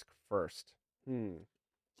to a disk first. You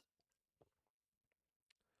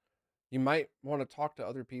might want to talk to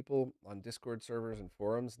other people on Discord servers and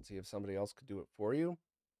forums and see if somebody else could do it for you.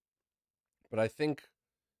 But I think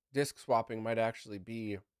disk swapping might actually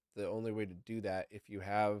be the only way to do that if you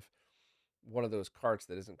have one of those carts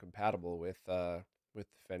that isn't compatible with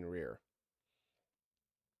Fenrir.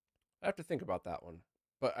 I have to think about that one,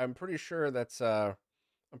 but I'm pretty sure that's going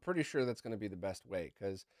to be the best way,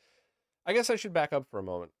 because I guess I should back up for a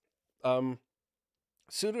moment.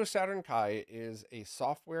 Pseudo Saturn Kai is a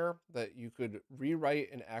software that you could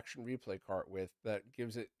rewrite an action replay cart with that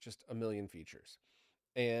gives it just a million features.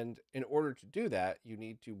 And in order to do that, you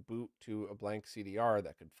need to boot to a blank CDR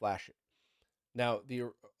that could flash it. Now, the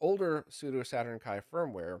older Pseudo Saturn Kai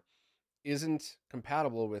firmware isn't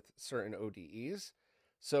compatible with certain ODEs.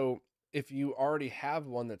 So if you already have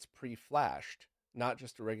one that's pre-flashed, not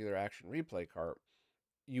just a regular action replay cart,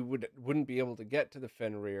 you wouldn't be able to get to the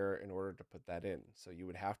Fenrir in order to put that in. So you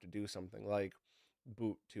would have to do something like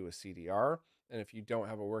boot to a CDR. And if you don't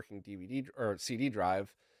have a working DVD or CD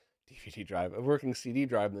drive, a working CD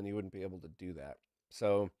drive, then you wouldn't be able to do that.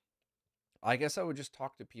 So I guess I would just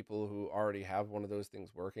talk to people who already have one of those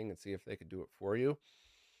things working and see if they could do it for you.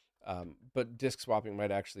 But disk swapping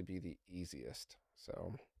might actually be the easiest.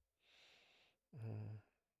 So.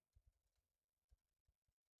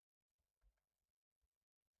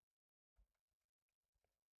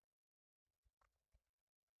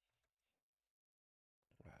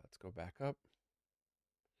 Let's go back up.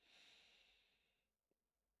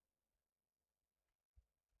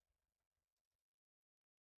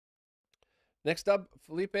 Next up,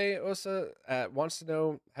 Felipe Osa wants to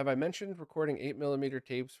know, have I mentioned recording 8mm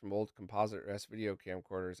tapes from old composite or S-video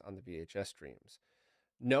camcorders on the VHS streams?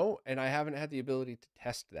 No, and I haven't had the ability to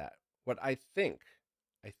test that. What I think,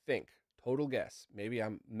 total guess, maybe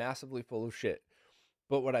I'm massively full of shit,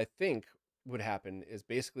 but what I think would happen is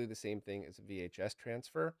basically the same thing as a VHS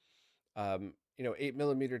transfer.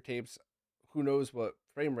 8mm tapes, who knows what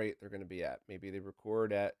frame rate they're going to be at. Maybe they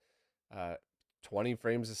record at 20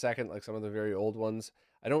 frames a second, like some of the very old ones.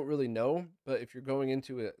 I don't really know, but if you're going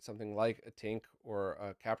into something like a Tink or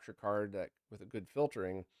a capture card that with a good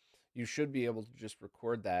filtering, you should be able to just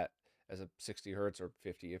record that as a 60 hertz or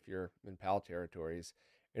 50 if you're in PAL territories,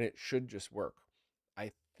 and it should just work.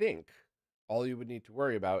 I think all you would need to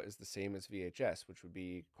worry about is the same as VHS, which would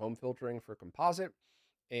be comb filtering for composite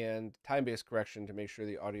and time-based correction to make sure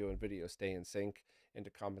the audio and video stay in sync and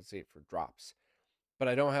to compensate for drops. But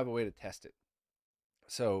I don't have a way to test it.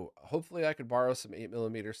 So hopefully I could borrow some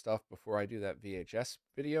 8mm stuff before I do that VHS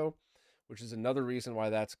video, which is another reason why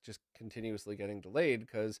that's just continuously getting delayed,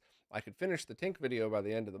 because I could finish the Tink video by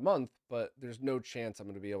the end of the month, but there's no chance I'm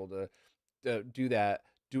going to be able to do that,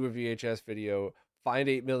 do a VHS video, find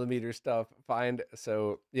 8mm stuff,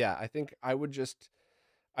 so yeah, I think I would just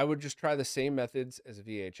try the same methods as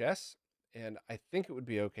VHS, and I think it would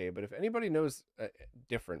be okay. But if anybody knows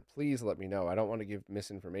different, please let me know. I don't want to give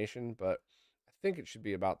misinformation, but I think it should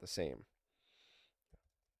be about the same.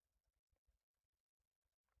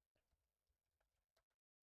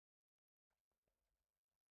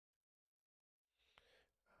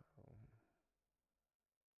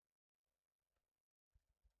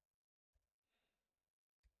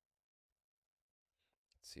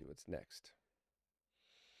 Let's see what's next.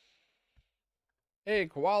 Hey,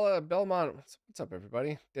 Koala, Belmont. What's up,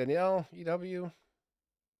 everybody? Danielle, EW.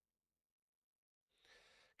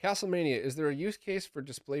 Castlemania, is there a use case for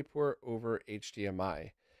DisplayPort over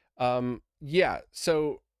HDMI? Yeah,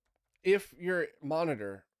 so if your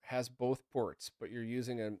monitor has both ports, but you're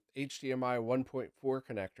using an HDMI 1.4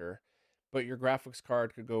 connector, but your graphics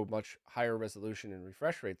card could go much higher resolution and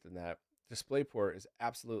refresh rate than that, DisplayPort is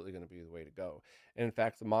absolutely going to be the way to go. And in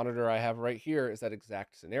fact, the monitor I have right here is that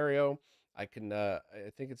exact scenario. I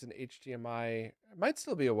think it's an HDMI, it might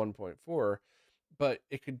still be a 1.4, but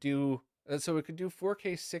it could do, so it could do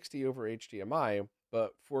 4K 60 over HDMI,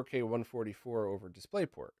 but 4K 144 over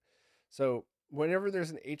DisplayPort. So whenever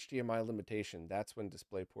there's an HDMI limitation, that's when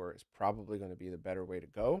DisplayPort is probably going to be the better way to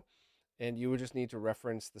go. And you would just need to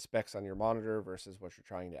reference the specs on your monitor versus what you're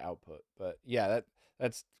trying to output. But yeah,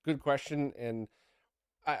 that's a good question. And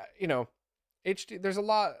there's a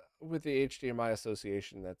lot with the HDMI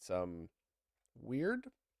association that's weird.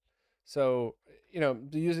 So,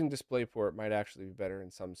 using DisplayPort might actually be better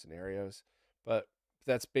in some scenarios, but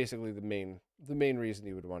that's basically the main reason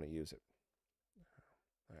you would want to use it.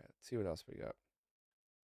 All right, let's see what else we got.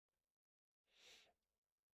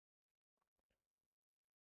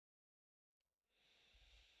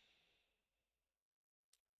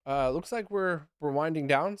 Looks like we're winding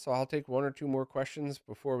down, so I'll take one or two more questions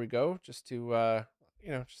before we go, just to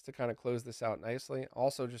just to kind of close this out nicely.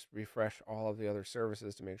 Also, just refresh all of the other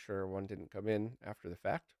services to make sure one didn't come in after the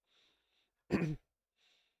fact. I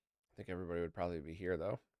think everybody would probably be here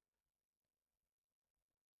though.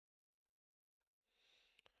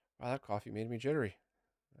 Wow, that coffee made me jittery.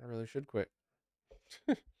 I really should quit.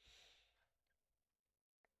 All right,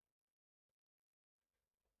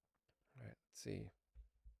 let's see.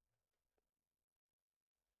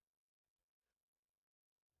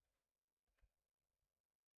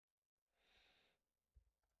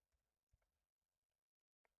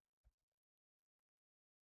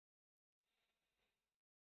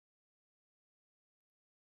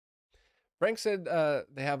 Frank said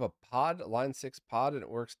they have a pod, a Line 6 pod, and it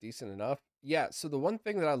works decent enough. Yeah, so the one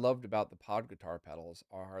thing that I loved about the pod guitar pedals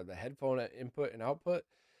are the headphone input and output.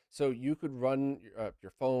 So you could run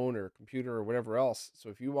your phone or computer or whatever else. So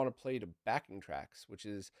if you want to play to backing tracks, which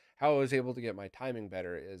is how I was able to get my timing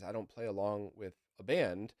better, is I don't play along with a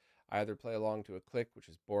band. I either play along to a click, which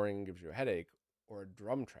is boring and gives you a headache, or a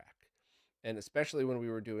drum track. And especially when we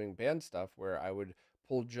were doing band stuff where I would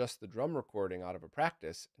pull just the drum recording out of a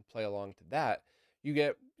practice and play along to that, you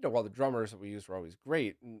get, while the drummers that we used were always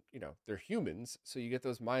great, and, they're humans, so you get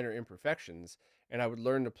those minor imperfections. And I would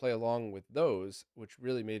learn to play along with those, which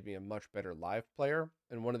really made me a much better live player.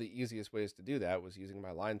 And one of the easiest ways to do that was using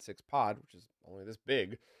my Line 6 pod, which is only this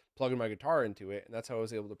big, plugging my guitar into it. And that's how I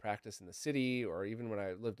was able to practice in the city, or even when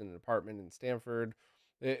I lived in an apartment in Stanford.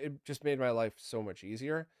 It just made my life so much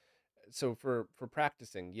easier. So for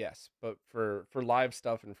practicing, yes, but for live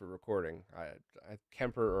stuff and for recording, I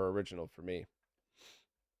Kemper or original for me.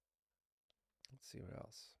 Let's see what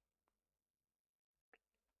else.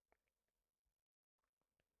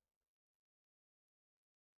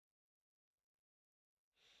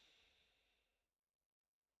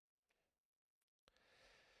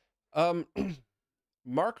 Um,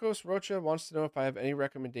 Marcos Rocha wants to know if I have any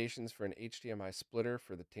recommendations for an HDMI splitter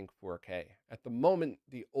for the Tink 4K. At the moment,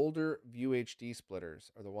 the older View HD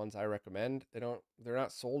splitters are the ones I recommend. They're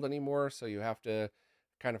not sold anymore, so you have to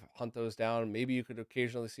kind of hunt those down. Maybe you could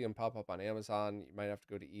occasionally see them pop up on Amazon. You might have to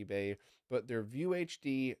go to eBay, but they're View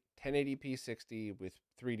HD 1080p 60 with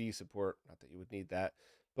 3D support. Not that you would need that,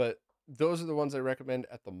 but those are the ones I recommend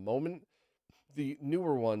at the moment. The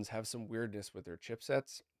newer ones have some weirdness with their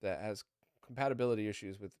chipsets that has compatibility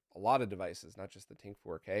issues with a lot of devices, not just the Tink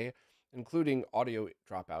 4K, including audio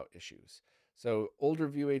dropout issues. So older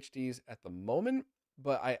View HDs at the moment,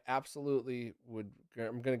 but I absolutely would.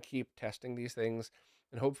 I'm going to keep testing these things,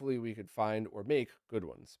 and hopefully we could find or make good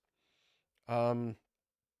ones. Um,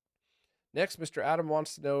 Next, Mr. Adam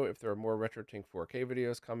wants to know if there are more RetroTink 4K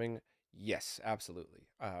videos coming. Yes, absolutely.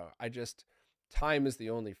 I just, time is the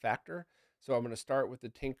only factor. So I'm going to start with the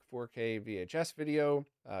Tink 4K VHS video.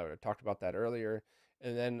 I talked about that earlier.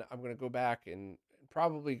 And then I'm going to go back and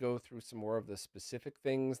probably go through some more of the specific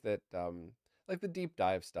things that, like the deep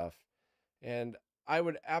dive stuff. And I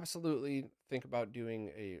would absolutely think about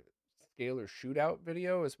doing a scalar shootout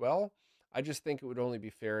video as well. I just think it would only be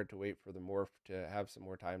fair to wait for the morph to have some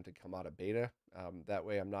more time to come out of beta. That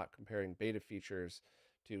way, I'm not comparing beta features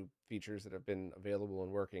to features that have been available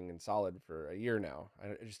and working and solid for a year now.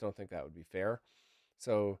 I just don't think that would be fair.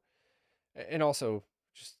 So, and also,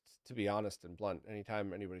 just to be honest and blunt,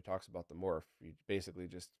 anytime anybody talks about the morph, you basically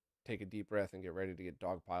just take a deep breath and get ready to get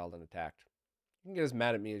dogpiled and attacked. You can get as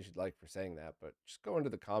mad at me as you'd like for saying that, but just go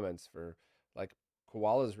into the comments for, like,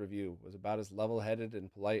 Koala's review was about as level-headed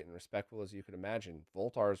and polite and respectful as you could imagine.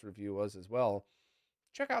 Voltar's review was as well.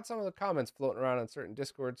 Check out some of the comments floating around on certain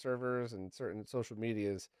Discord servers and certain social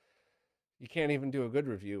medias. You can't even do a good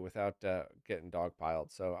review without getting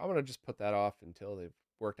dogpiled. So I'm gonna just put that off until they've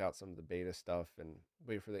worked out some of the beta stuff and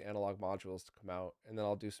wait for the analog modules to come out, and then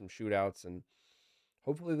I'll do some shootouts, and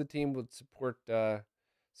hopefully the team would support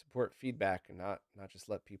feedback and not just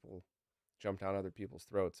let people jump down other people's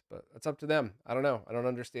throats. But it's up to them. I don't know. I don't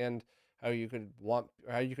understand how you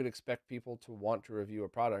could expect people to want to review a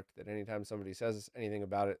product that anytime somebody says anything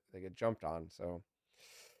about it, they get jumped on. So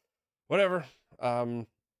whatever. Um,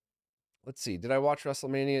 let's see. Did I watch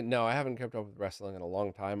WrestleMania? No, I haven't kept up with wrestling in a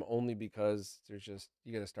long time, only because there's just,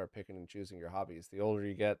 you got to start picking and choosing your hobbies. The older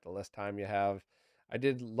you get, the less time you have. I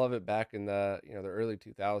did love it back in the the early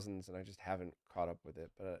 2000s, and I just haven't caught up with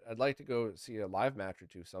it. But I'd like to go see a live match or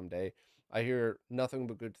two someday. I hear nothing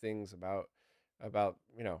but good things about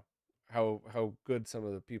how good some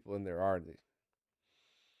of the people in there are.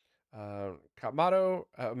 Kamato,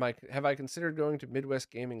 have I considered going to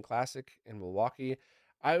Midwest Gaming Classic in Milwaukee?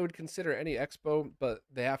 I would consider any expo, but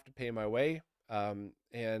they have to pay my way.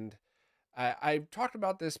 And I talked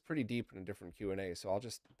about this pretty deep in a different Q&A, so I'll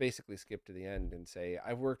just basically skip to the end and say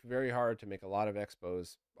I've worked very hard to make a lot of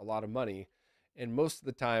expos, a lot of money, and most of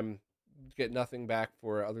the time get nothing back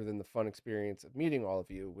for other than the fun experience of meeting all of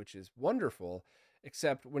you, which is wonderful,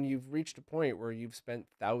 except when you've reached a point where you've spent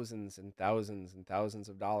thousands and thousands and thousands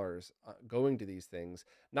of dollars going to these things,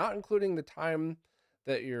 not including the time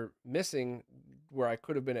that you're missing where I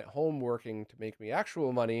could have been at home working to make me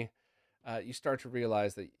actual money. You start to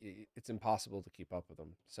realize that it's impossible to keep up with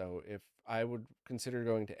them. So if I would consider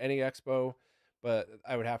going to any expo, but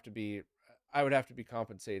I would have to be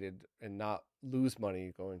compensated and not lose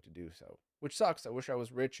money going to do so, which sucks. I wish I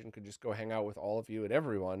was rich and could just go hang out with all of you and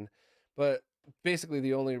everyone. But basically,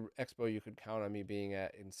 the only expo you could count on me being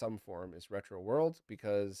at in some form is Retro World,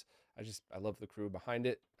 because I love the crew behind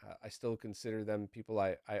it. I still consider them people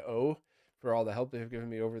I owe for all the help they've given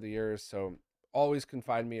me over the years. So always can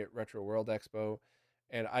find me at Retro World Expo,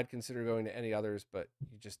 and I'd consider going to any others, but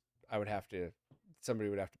I would have to, somebody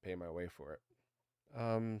would have to pay my way for it.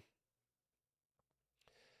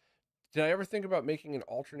 Did I ever think about making an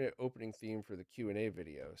alternate opening theme for the Q&A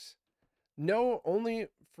videos? No, only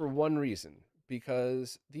for one reason,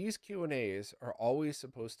 because these Q&As are always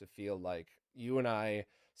supposed to feel like you and I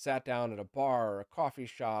sat down at a bar or a coffee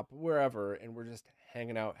shop, wherever, and we're just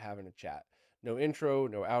hanging out having a chat. No intro,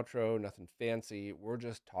 no outro, nothing fancy. We're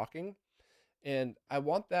just talking. And I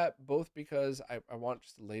want that both because I want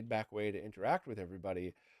just a laid back way to interact with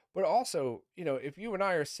everybody. But also, if you and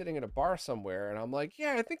I are sitting at a bar somewhere and I'm like,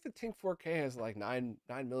 yeah, I think the Tink 4K has like nine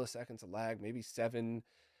milliseconds of lag, maybe 7.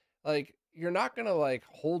 Like, you're not gonna like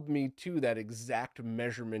hold me to that exact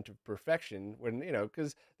measurement of perfection when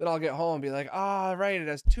because then I'll get home and be like, oh right, it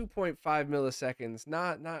has 2.5 milliseconds,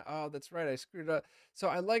 not oh that's right, I screwed up. So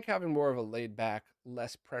I like having more of a laid back,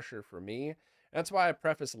 less pressure for me. That's why I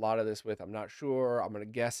preface a lot of this with I'm not sure, I'm gonna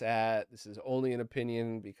guess at, this is only an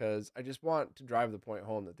opinion, because I just want to drive the point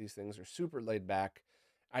home that these things are super laid back.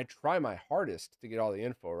 I try my hardest to get all the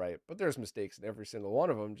info right, but there's mistakes in every single one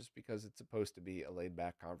of them just because it's supposed to be a laid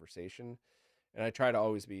back conversation. And I try to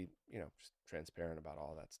always be, just transparent about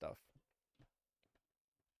all that stuff.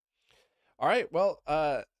 All right. Well,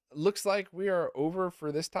 looks like we are over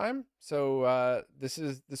for this time. So this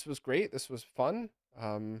was great. This was fun.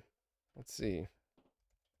 Let's see.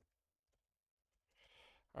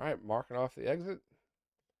 All right, marking off the exit.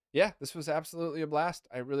 Yeah, this was absolutely a blast.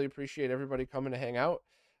 I really appreciate everybody coming to hang out.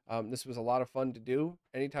 This was a lot of fun to do.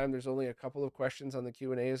 Anytime there's only a couple of questions on the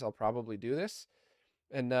Q&As, I'll probably do this.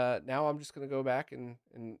 And now I'm just going to go back and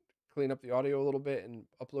clean up the audio a little bit and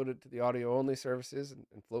upload it to the audio only services and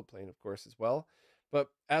Floatplane, of course, as well. But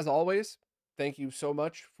as always, thank you so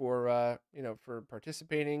much for for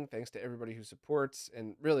participating. Thanks to everybody who supports.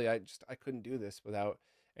 And really, I couldn't do this without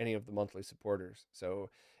any of the monthly supporters. So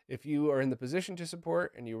if you are in the position to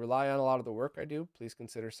support and you rely on a lot of the work I do, please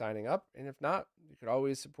consider signing up. And if not, you could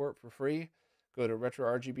always support for free. Go to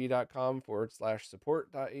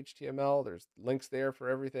retrorgb.com/support.html. There's links there for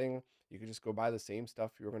everything. You could just go buy the same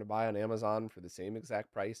stuff you were going to buy on Amazon for the same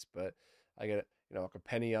exact price, but I get like a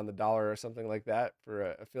penny on the dollar or something like that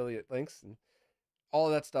for affiliate links, and all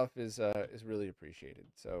of that stuff is really appreciated.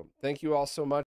 So thank you all so much.